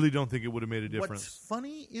 I really don't think it would have made a difference. What's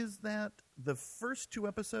funny is that the first 2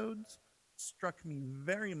 episodes struck me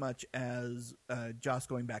very much as Joss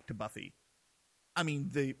going back to Buffy. I mean,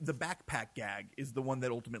 the backpack gag is the one that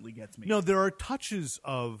ultimately gets me. No, there are touches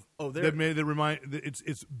of that remind.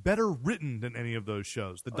 It's better written than any of those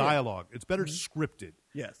shows. The dialogue, it's better scripted.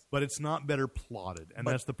 Yes, but it's not better plotted, and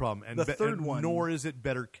that's the problem. And the third one, nor is it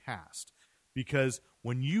better cast, because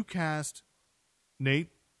when you cast Nate,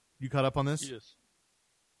 you caught up on this? Yes.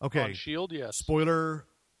 Okay. On Shield, yes. Spoilers.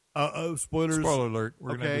 Spoiler alert.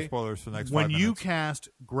 We're going to do spoilers for the next 5 minutes. When you cast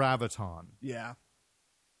Graviton, yeah,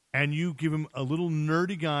 and you give him a little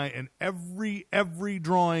nerdy guy, and every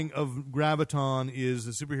drawing of Graviton is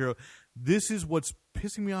a superhero. This is what's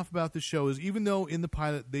pissing me off about the show, is even though in the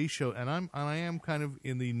pilot they show, and I am kind of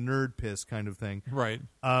in the nerd piss kind of thing, right?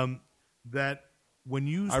 That when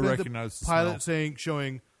you I spend recognize the pilot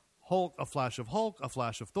showing Hulk, a flash of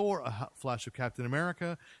Thor, a flash of Captain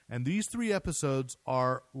America, and these 3 episodes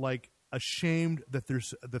are like ashamed that they're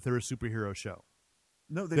a superhero show.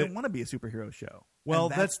 No, they don't want to be a superhero show. Well,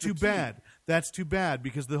 And that's the too key. bad. That's too bad,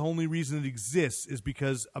 because the only reason it exists is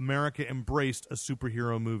because America embraced a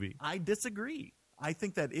superhero movie. I disagree. I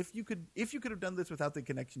think that if you could have done this without the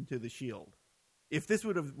connection to the Shield, if this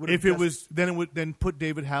would have then put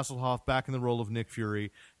David Hasselhoff back in the role of Nick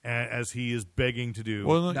Fury, as he is begging to do,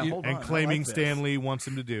 Well, Now, hold on, and claiming I like this. Stan Lee wants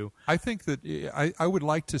him to do. I think that I would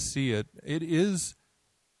like to see it. It is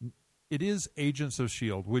Agents of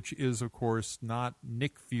S.H.I.E.L.D., which is, of course, not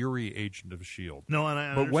Nick Fury, Agent of S.H.I.E.L.D. No, and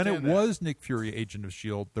I but when it understand that. was Nick Fury, Agent of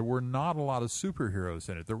S.H.I.E.L.D., there were not a lot of superheroes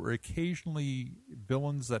in it. There were occasionally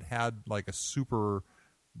villains that had like a super...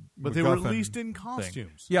 But they were at MacGuffin least in thing.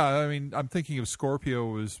 costumes. Yeah, I mean, I'm thinking of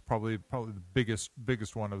Scorpio was probably the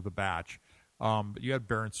biggest one of the batch. But you had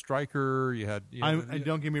Baron Stryker. And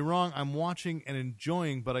don't get me wrong, I'm watching and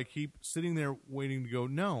enjoying, but I keep sitting there waiting to go,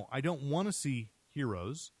 no, I don't want to see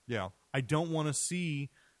heroes. Yeah. I don't want to see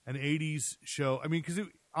an 80s show. I mean, because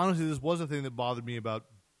honestly, this was a thing that bothered me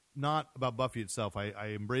not about Buffy itself. I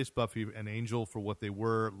embraced Buffy and Angel for what they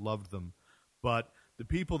were, loved them. But the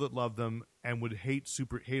people that love them and would hate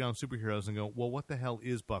on superheroes and go, well, what the hell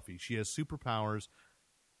is Buffy? She has superpowers,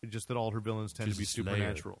 just that all her villains tend to be She's a slayer.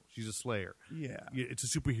 supernatural. She's a slayer. Yeah. It's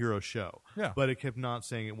a superhero show. Yeah. But it kept not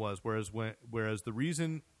saying it was. Whereas the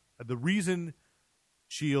reason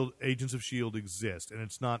Agents of S.H.I.E.L.D. exist, and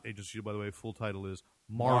it's not Agents of S.H.I.E.L.D., by the way, full title is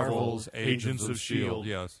Marvel's Agents of S.H.I.E.L.D.,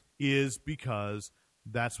 yes. is because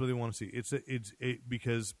that's what they want to see.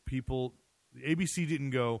 Because people, ABC didn't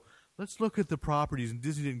go, let's look at the properties, and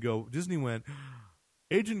Disney didn't go. Disney went,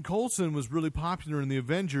 Agent Coulson was really popular in the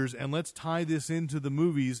Avengers, and let's tie this into the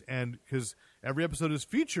movies, and because every episode has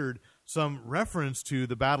featured some reference to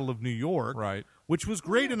the Battle of New York, Right. which was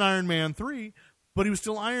great in Iron Man 3, but he was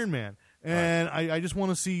still Iron Man. And I just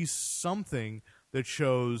want to see something that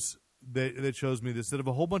shows that shows me this, instead of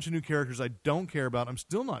a whole bunch of new characters I don't care about, I'm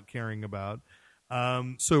still not caring about.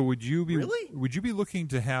 So would you be Really? Would you be looking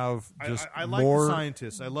to have just I like more? the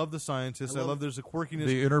scientists. I love the scientists. I love there's a quirkiness.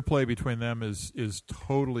 The interplay between them is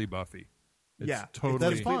totally Buffy. It's Yeah, totally.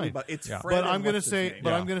 that's fine. But it's Yeah. Fred But I'm and gonna what's his say, name. but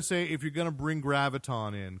Yeah. I'm gonna say, if you're gonna bring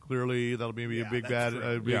Graviton in, clearly that'll be a big that's bad.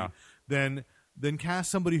 true. Big, Yeah. Then cast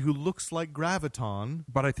somebody who looks like Graviton.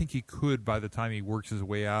 But I think he could by the time he works his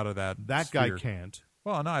way out of that. That sphere. guy can't.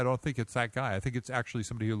 Well, no, I don't think it's that guy. I think it's actually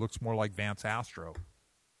somebody who looks more like Vance Astro.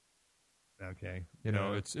 Okay, You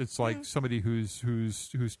know, it's like somebody who's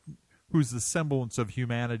the semblance of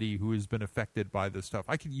humanity who has been affected by this stuff.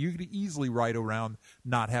 You could easily write around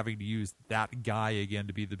not having to use that guy again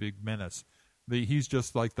to be the big menace. He's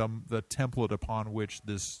just like the template upon which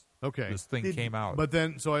this thing came out. But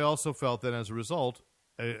then, so I also felt that as a result,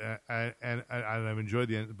 and I've enjoyed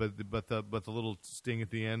the end, but the little sting at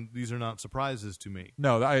the end. These are not surprises to me.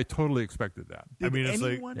 no, I totally expected that. I mean, Did it's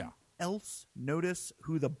like anyone else notice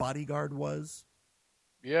who the bodyguard was?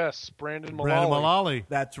 Yes, Brandon Brandon Mullally. Mullally.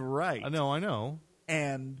 That's right. I know.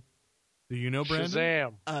 And Do you know Brandon?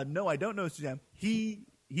 Shazam. no, I don't know Shazam. He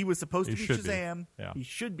was supposed He to be should be. Shazam. Yeah. He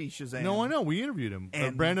should be Shazam. No, I know. We interviewed him.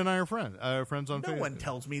 And- Brandon and I are friends on No Facebook. one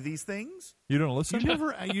tells me these things. You don't listen?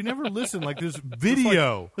 You never listen. Like there's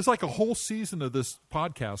video. It's like a whole season of this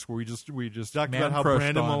podcast where we just Talked man about how crushed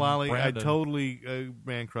Brandon on Mullally. Brandon. I totally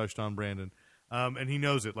man crushed on Brandon, and he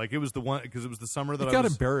knows it. Like it was the one because it was the summer that It I got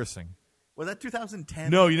was. embarrassing. Was that 2010?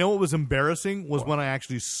 No, you know what was embarrassing was when I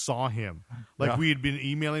actually saw him. Like Yeah. we had been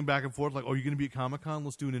emailing back and forth, like, "Oh, you're going to be at Comic-Con?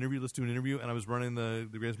 Let's do an interview." And I was running the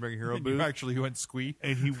Greatest American Hero And booth. you actually went squee.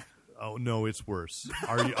 And he, oh no, it's worse.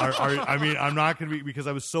 I mean, I'm not going to be, because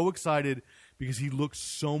I was so excited because he looked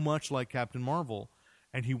so much like Captain Marvel,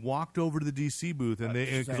 and he walked over to the DC booth, and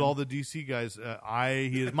because all the DC guys,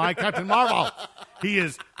 he is my Captain Marvel. He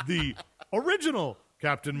is the original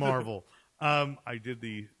Captain Marvel. I did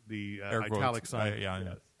the Air quotes. italic sign. I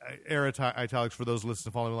know. Italics for those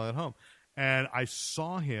listening to following along at home. And I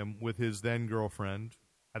saw him with his then girlfriend.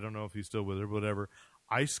 I don't know if he's still with her, but whatever.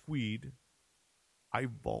 I squeed. I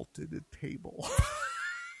vaulted a table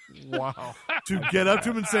Wow. to get up to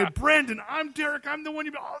him and say, "Brandon, I'm Derek. I'm the one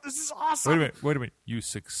you. Oh, this is awesome." Wait a minute. You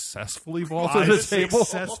successfully I vaulted a table?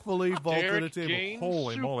 successfully vaulted Derek a table. gained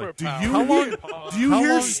Holy moly. superpowers. Do you How hear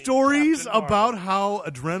long- stories Captain Marvel. about how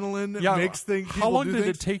adrenaline makes things? How people long do did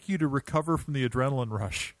things? it take you to recover from the adrenaline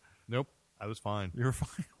rush? Nope, I was fine. You were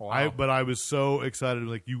fine. Wow. But I was so excited.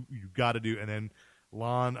 Like you got to do. And then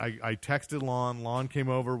Lon, I texted Lon. Lon came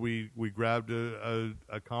over. We grabbed a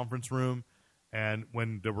conference room, and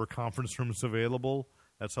when there were conference rooms available,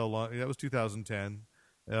 that's how long. That was 2010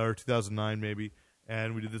 or 2009 maybe.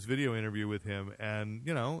 And we did this video interview with him. And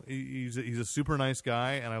you know, he's a super nice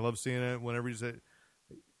guy, and I love seeing it whenever he's at.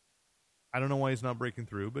 I don't know why he's not breaking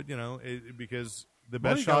through, but you know, because the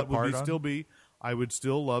Well, best he got shot a part would on. still be. I would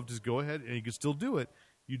still love to go ahead, and he could still do it.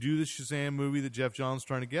 You do the Shazam movie that Jeff Johns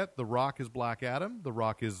trying to get. The Rock is Black Adam. The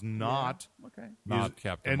Rock is not. Okay. Not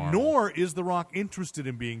Captain and Marvel. nor is The Rock interested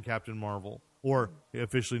in being Captain Marvel, or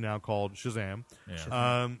officially now called Shazam.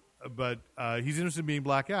 Yeah. But he's interested in being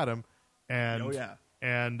Black Adam, and Oh, yeah.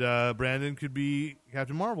 and Brandon could be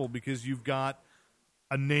Captain Marvel because you've got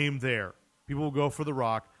a name there. People will go for The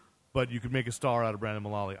Rock, but you could make a star out of Brandon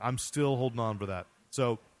Mullally. I'm still holding on for that.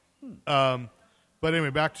 So, but anyway,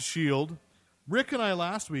 back to S.H.I.E.L.D. Rick and I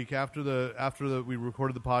last week after we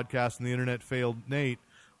recorded the podcast and the internet failed Nate,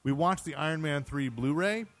 we watched the Iron Man 3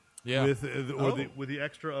 Blu-ray with the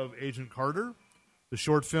extra of Agent Carter, the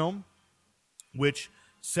short film, which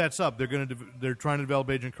sets up they're trying to develop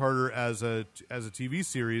Agent Carter as a TV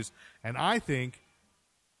series, and I think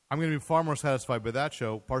I'm going to be far more satisfied by that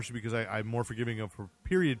show, partially because I'm more forgiving of her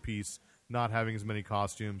period piece not having as many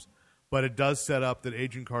costumes. But it does set up that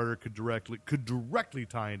Agent Carter could directly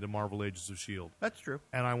tie into Marvel Agents of S.H.I.E.L.D. That's true.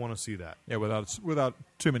 And I want to see that. Yeah, without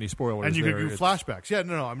too many spoilers. And you could there, do flashbacks. Yeah,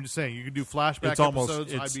 no, I'm just saying you could do flashback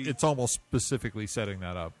episodes. It's almost specifically setting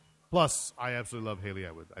that up. Plus, I absolutely love Haley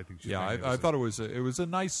Atwood. I think she's Yeah, fantastic. I thought it was a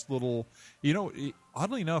nice little. You know,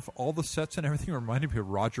 oddly enough, all the sets and everything reminded me of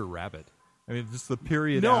Roger Rabbit. I mean, just the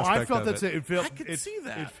period. No, aspect I felt of that's it. It felt I could see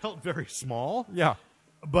that. It felt very small. Yeah.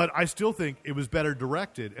 But I still think it was better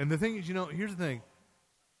directed. And the thing is, here's the thing,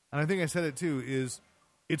 and I think I said it too, is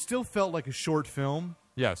it still felt like a short film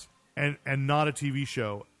Yes. and not a TV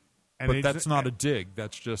show. But that's not a dig.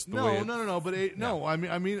 That's just the way. No. But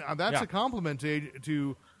I mean, that's Yeah. a compliment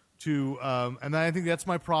to and I think that's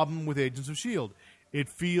my problem with Agents of Shield.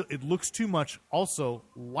 It looks too much also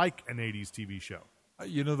like an '80s TV show.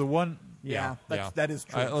 The one. That is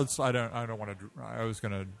true. I don't want to. I was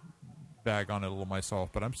going to bag on it a little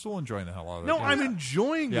myself, but I'm still enjoying the hell out of it. No, I'm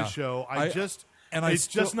enjoying the show. It's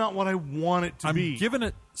just not what I want it to be. I'm giving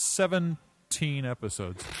it 17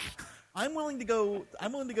 episodes. I'm willing to go.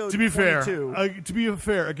 To be 22.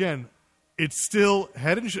 fair, again, it's still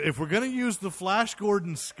head and if we're going to use the Flash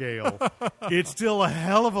Gordon scale, it's still a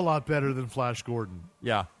hell of a lot better than Flash Gordon.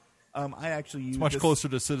 Yeah. I actually use It's much closer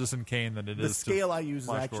to Citizen Kane than it the is to scale I use is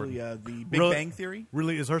Flash actually Gordon. the Big Really? Bang Theory.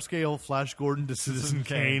 Really, is our scale Flash Gordon to Citizen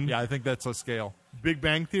Kane? Yeah, I think that's a scale. Big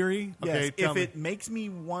Bang Theory? Okay, Yes, tell if me. it makes me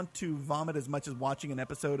want to vomit as much as watching an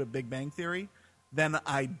episode of Big Bang Theory, then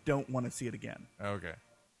I don't want to see it again. Okay.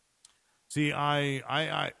 See,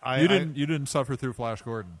 You didn't suffer through Flash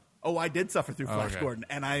Gordon. Oh, I did suffer through Flash Okay. Gordon,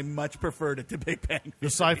 and I much preferred it to Big Bang Theory. the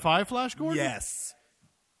sci-fi Flash Gordon? Yes.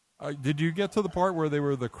 Did you get to the part where they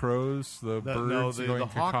were the crows, the birds the going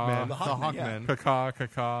Hawkmen. The Hawkmen, yeah. Hawkmen.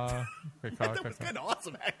 caca? That was kind of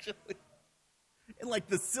awesome, actually. And like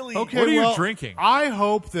the silly. Okay, What are you well, drinking? I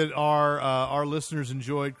hope that our listeners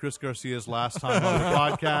enjoyed Chris Garcia's last time on the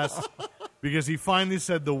podcast because he finally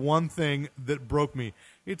said the one thing that broke me.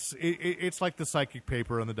 It's like the psychic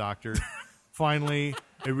paper on the doctor. Finally,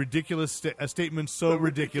 a ridiculous a statement so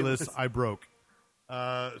ridiculous I broke.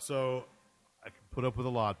 So I can put up with a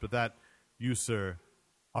lot, but that you, sir,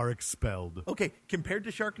 are expelled. Okay, compared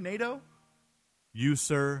to Sharknado, You,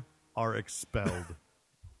 sir, are expelled.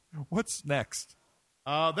 What's next?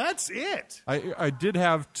 That's it. I did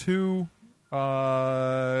have two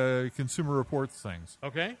Consumer Reports things.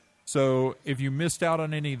 Okay. So if you missed out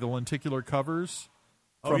on any of the lenticular covers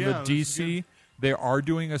from yeah, the this is DC, they are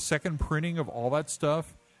doing a second printing of all that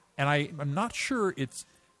stuff. And I'm not sure it's...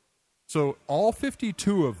 So all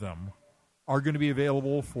 52 of them are going to be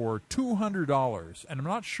available for $200. And I'm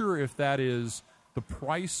not sure if that is the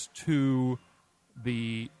price to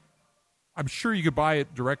the... I'm sure you could buy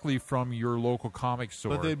it directly from your local comic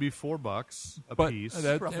store. But they'd be $4 a But piece.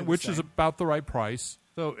 which is about the right price.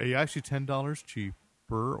 So actually $10 cheaper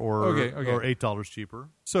or Okay. or $8 cheaper.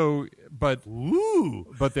 So, but Ooh.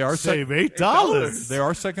 they are Save $8. They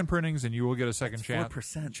are second printings, and you will get a second That's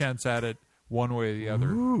 4%. chance at it one way or the other.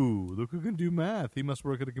 Ooh, look who can do math. He must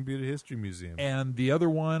work at a computer history museum. And the other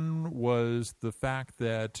one was the fact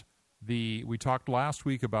that we talked last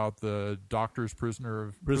week about the Doctor's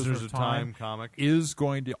Prisoners of Time comic. is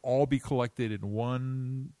going to all be collected in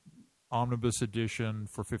one omnibus edition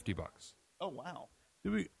for $50. oh wow.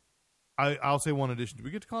 Did we? I'll say one edition. Do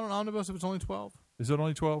we get to call it an omnibus if it's only 12? Is it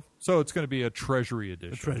only 12? So it's going to be a Treasury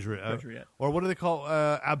edition. Treasury. Treasury. Or what do they call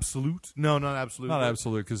absolute? No, not absolute. Not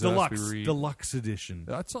absolute because Deluxe edition.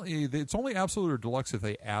 It's only absolute or deluxe if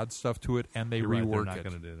they add stuff to it and they You're right, they're rework not it.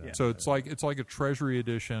 gonna do that. So it's like a Treasury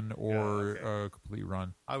edition or a complete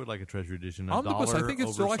run. I would like a treasury edition. Omnibus, I $1 think it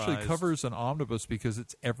still actually oversized. covers an omnibus because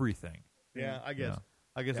it's everything. Yeah, I guess. Yeah.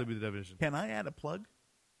 I guess that'd be the definition. Can I add a plug?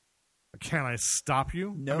 Can I stop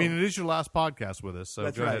you? No. I mean, it is your last podcast with us, so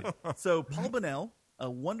That's go right. ahead. So Paul Bunnell,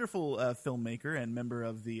 a wonderful filmmaker and member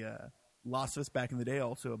of the Lossus back in the day,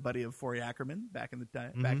 also a buddy of Forey Ackerman back in the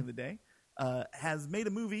day, has made a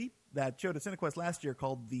movie that showed at Cinequest last year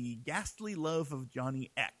called The Ghastly Love of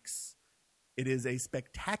Johnny X. It is a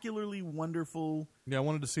spectacularly wonderful Yeah, I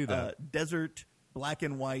wanted to see that. desert black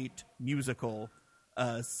and white musical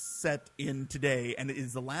set in today, and it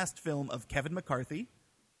is the last film of Kevin McCarthy.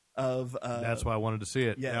 That's why I wanted to see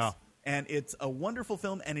it. Yes. Yeah. And it's a wonderful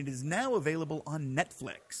film, and it is now available on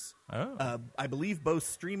Netflix. Oh. I believe both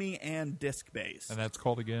streaming and disc-based. And that's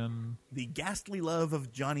called again? The Ghastly Love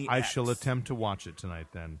of Johnny I X. shall attempt to watch it tonight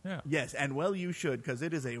then. Yeah. Yes, and well, you should, because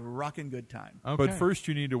it is a rockin' good time. Okay. But first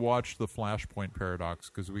you need to watch the Flashpoint Paradox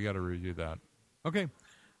because we got to review that. Okay.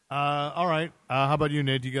 All right. How about you,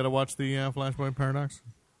 Nate? You got to watch the Flashpoint Paradox?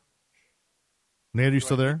 Nate, are you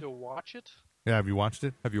still Do I there? need to watch it? Yeah, have you watched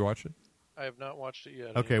it? Have you watched it? I have not watched it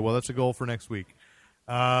yet. Okay, well, that's a goal for next week.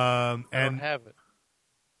 I don't And have it.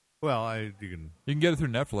 well, you can. You can get it through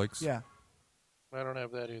Netflix. Yeah. I don't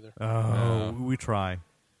have that either. Oh, we try.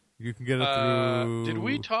 You can get it through. Did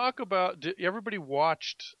we talk about? Everybody's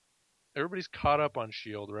caught up on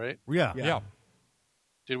Shield, right? Yeah. Yeah.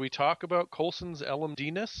 Did we talk about Coulson's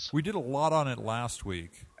LMD-ness? We did a lot on it last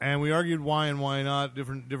week. And we argued why and why not,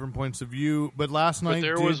 different points of view. But last night, But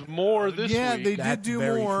there was more this yeah, week. they did That's do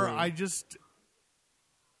very more. true. I just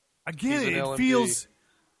again, He's an it LMD. feels.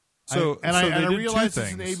 So I they did two realize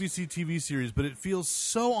it's an things. ABC TV series, but it feels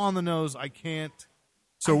so on the nose. I can't.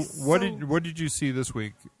 So what did you see this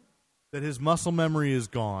week? That his muscle memory is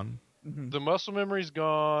gone. The muscle memory's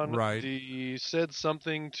gone. Right. He said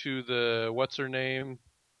something to the what's her name,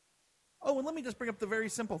 Oh, and let me just bring up the very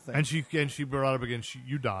simple thing. And she brought up again,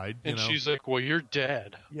 you died. and you know? she's like, "Well, you're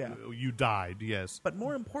dead." yeah. You died, yes. But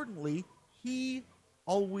more importantly, he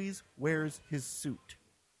always wears his suit.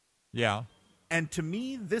 Yeah. And to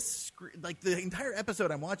me, like the entire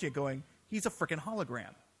episode, I'm watching it going, he's a freaking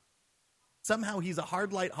hologram. Somehow he's a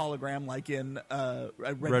hard light hologram, like in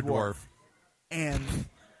Red Dwarf. And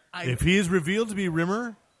If he is revealed to be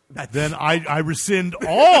Rimmer, then I rescind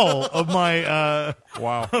all of my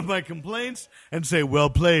Wow. of my complaints and say, well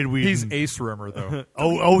played, Whedon. He's Ace Rimmer,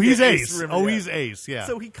 though. He's Ace. Rimmer, yeah. He's Ace, yeah.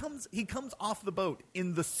 So he comes off the boat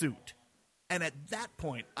in the suit. And at that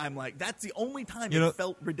point, I'm like, that's the only time it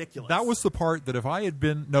felt ridiculous. That was the part that if I had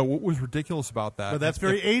been... No, what was ridiculous about that... But that's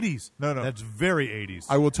very 80s. No. That's very 80s.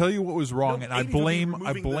 I will tell you what was wrong, No, and I 80s would be blame removing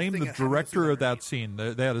the thing the and having the director suit of that underneath. scene.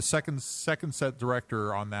 They had a second set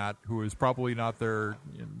director on that who was probably not the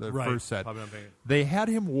Right. first set. Probably not paying it. They had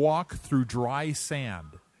him walk through dry sand.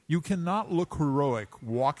 You cannot look heroic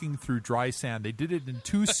walking through dry sand. They did it in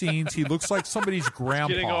 2 scenes. He looks like somebody's grandpa.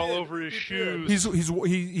 Getting all over his shoes.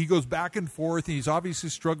 He goes back and forth. And he's obviously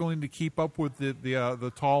struggling to keep up with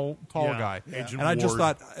the tall Yeah. guy. Agent And I just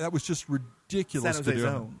Ward. thought that was just ridiculous San to Jose's do.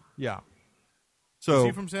 own. Yeah. Is So,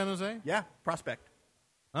 he from San Jose? Yeah, Prospect.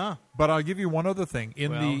 Huh. but I'll give you one other thing.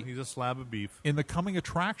 He's a slab of beef. In the coming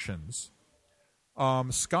attractions,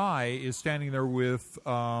 Sky is standing there with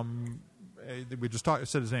we just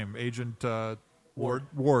said his name, Agent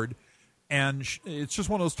Ward, and it's just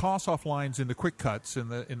one of those toss-off lines in the quick cuts in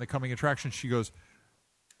the coming attraction. She goes,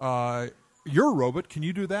 "You're a robot. Can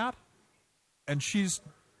you do that?" And she's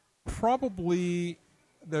probably.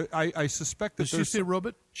 I suspect that Did she say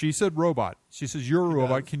robot? She said robot. She says, "You're a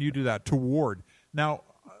robot. Can you do that?" To Ward. Now,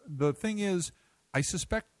 the thing is, I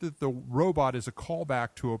suspect that the robot is a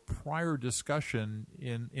callback to a prior discussion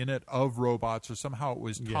in it of robots, or somehow it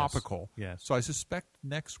was topical. Yes. So I suspect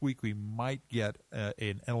next week we might get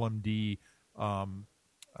an LMD,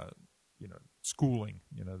 schooling.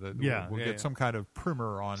 We'll get some kind of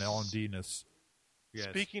primer on LMD-ness. Yes.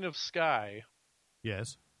 Speaking of Sky,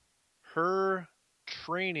 Yes. her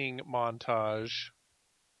training montage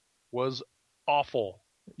was awful.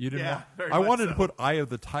 You didn't. Yeah, very I much wanted so. to put Eye of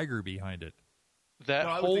the Tiger behind it. That No,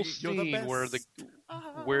 I was whole thinking, "You're the scene where best."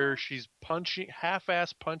 where she's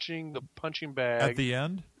half-ass punching the punching bag. At the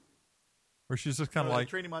end, where she's just kind of like.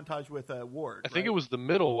 training montage with Ward. I think it was the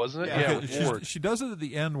middle, wasn't it? Yeah. Yeah, Okay, with Ward. she does it at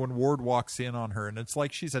the end when Ward walks in on her, and it's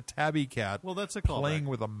like she's a tabby cat Well, that's a playing callback.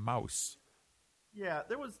 with a mouse. Yeah,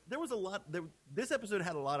 there was a lot. This episode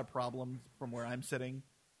had a lot of problems from where I'm sitting.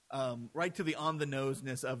 Right to the on the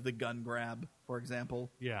noseness of the gun grab, for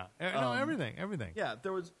example. Yeah. No, everything. Yeah,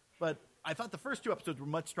 there was, but I thought the first 2 episodes were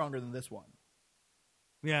much stronger than this one.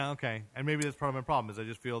 Yeah, okay. And maybe that's part of my problem is I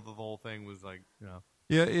just feel that the whole thing was like,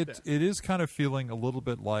 Yeah, it is kind of feeling a little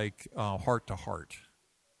bit like Heart to Heart.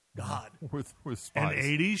 God. with an spies.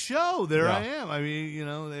 80s show. There Yeah. I am. I mean,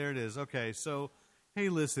 there it is. Okay, so hey,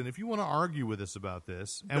 listen, if you want to argue with us about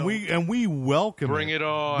this, and we welcome Bring it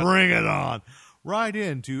on. Bring it on. Write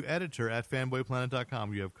in to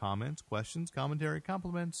editor@fanboyplanet.com. You have comments, questions, commentary,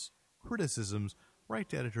 compliments, criticisms, write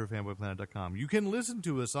to editor@fanboyplanet.com. You can listen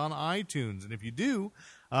to us on iTunes, and if you do,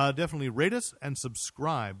 definitely rate us and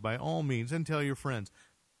subscribe by all means, and tell your friends.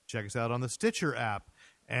 Check us out on the Stitcher app.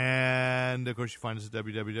 And, of course, you find us at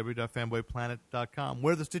www.fanboyplanet.com,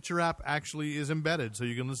 where the Stitcher app actually is embedded, so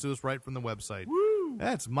you can listen to us right from the website. Woo!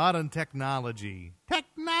 That's modern technology.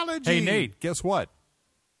 Technology! Hey, Nate, guess what?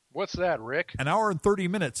 What's that, Rick? An hour and 30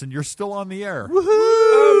 minutes, and you're still on the air.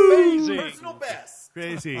 Amazing. Personal best.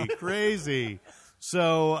 Crazy.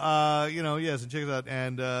 So, yes, and check us out.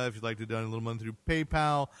 And if you'd like to donate a little money through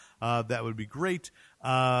PayPal, that would be great.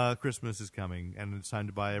 Christmas is coming, and it's time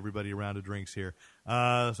to buy everybody a round of drinks here. So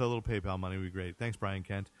a little PayPal money would be great. Thanks, Brian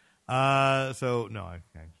Kent. So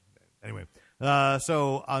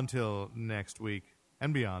until next week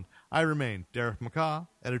and beyond, I remain Derek McCaw,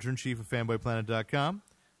 editor-in-chief of fanboyplanet.com.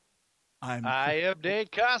 I am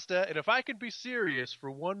Nate Costa, and if I could be serious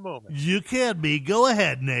for one moment, You can be. Go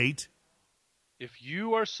ahead, Nate. if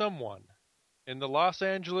you are someone in the Los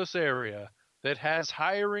Angeles area that has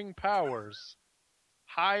hiring powers,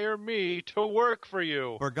 hire me to work for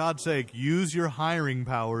you. For God's sake, use your hiring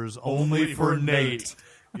powers only for Nate.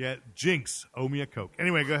 Yeah, Jinx, owe me a Coke.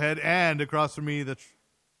 Anyway, go ahead. And across from me,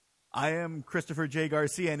 I am Christopher J.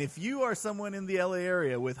 Garcia, and if you are someone in the LA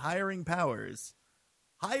area with hiring powers,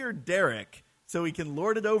 hire Derek so he can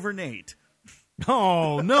lord it over Nate.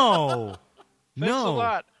 oh, no. Thanks a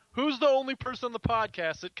lot. Who's the only person on the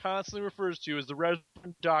podcast that constantly refers to as the Reverend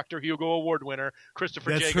Dr. Hugo Award winner, Christopher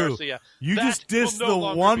That's J. true. Garcia? You That just dissed will no the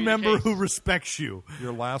longer one be the member case. who respects you.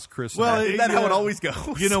 Your last Chris. Well, Isn't that how it always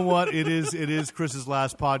goes? You know what? It is Chris's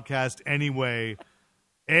last podcast anyway.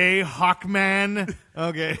 Hawkman.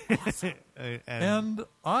 Okay. and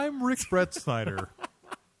I'm Rick Brett Snyder,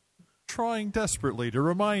 trying desperately to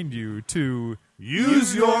remind you to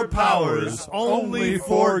use your powers only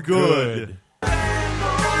for good.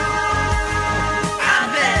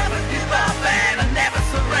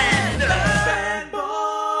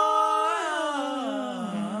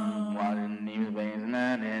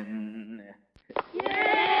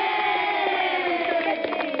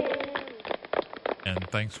 And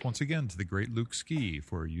thanks once again to the great Luke Ski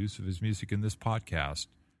for use of his music in this podcast.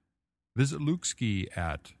 Visit Luke Ski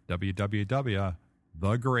at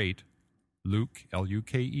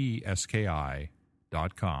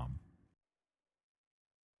www.thegreatlukeski.com.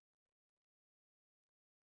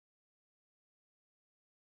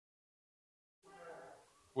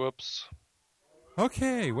 Whoops.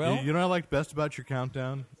 Okay, well, You know what I liked best about your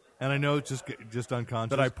countdown? And I know it's just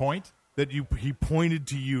unconscious. did I point? That he pointed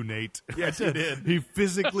to you, Nate. Yes, he did. He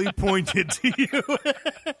physically pointed to you.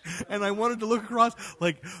 And I wanted to look across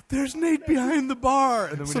like, there's Nate behind the bar.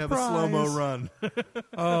 And then we'd have a Surprise. slow-mo run.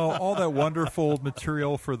 Oh, all that wonderful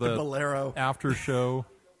material for the Bolero. after show.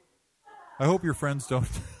 I hope your friends don't.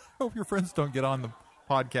 I hope your friends don't get on the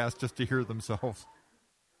podcast just to hear themselves.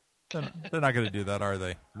 They're not going to do that, are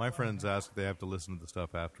they? My friends ask if they have to listen to the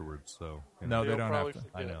stuff afterwards. So No, they They'll don't probably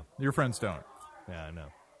have to. I know. Your friends don't. Yeah, I know.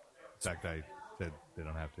 In fact, I said they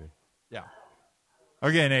don't have to. Yeah.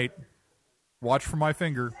 Okay, Nate. Watch for my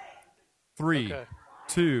finger. 3, Okay.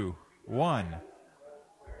 2, 1.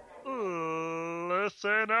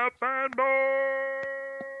 Listen up, fanboy!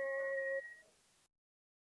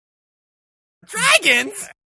 Dragons?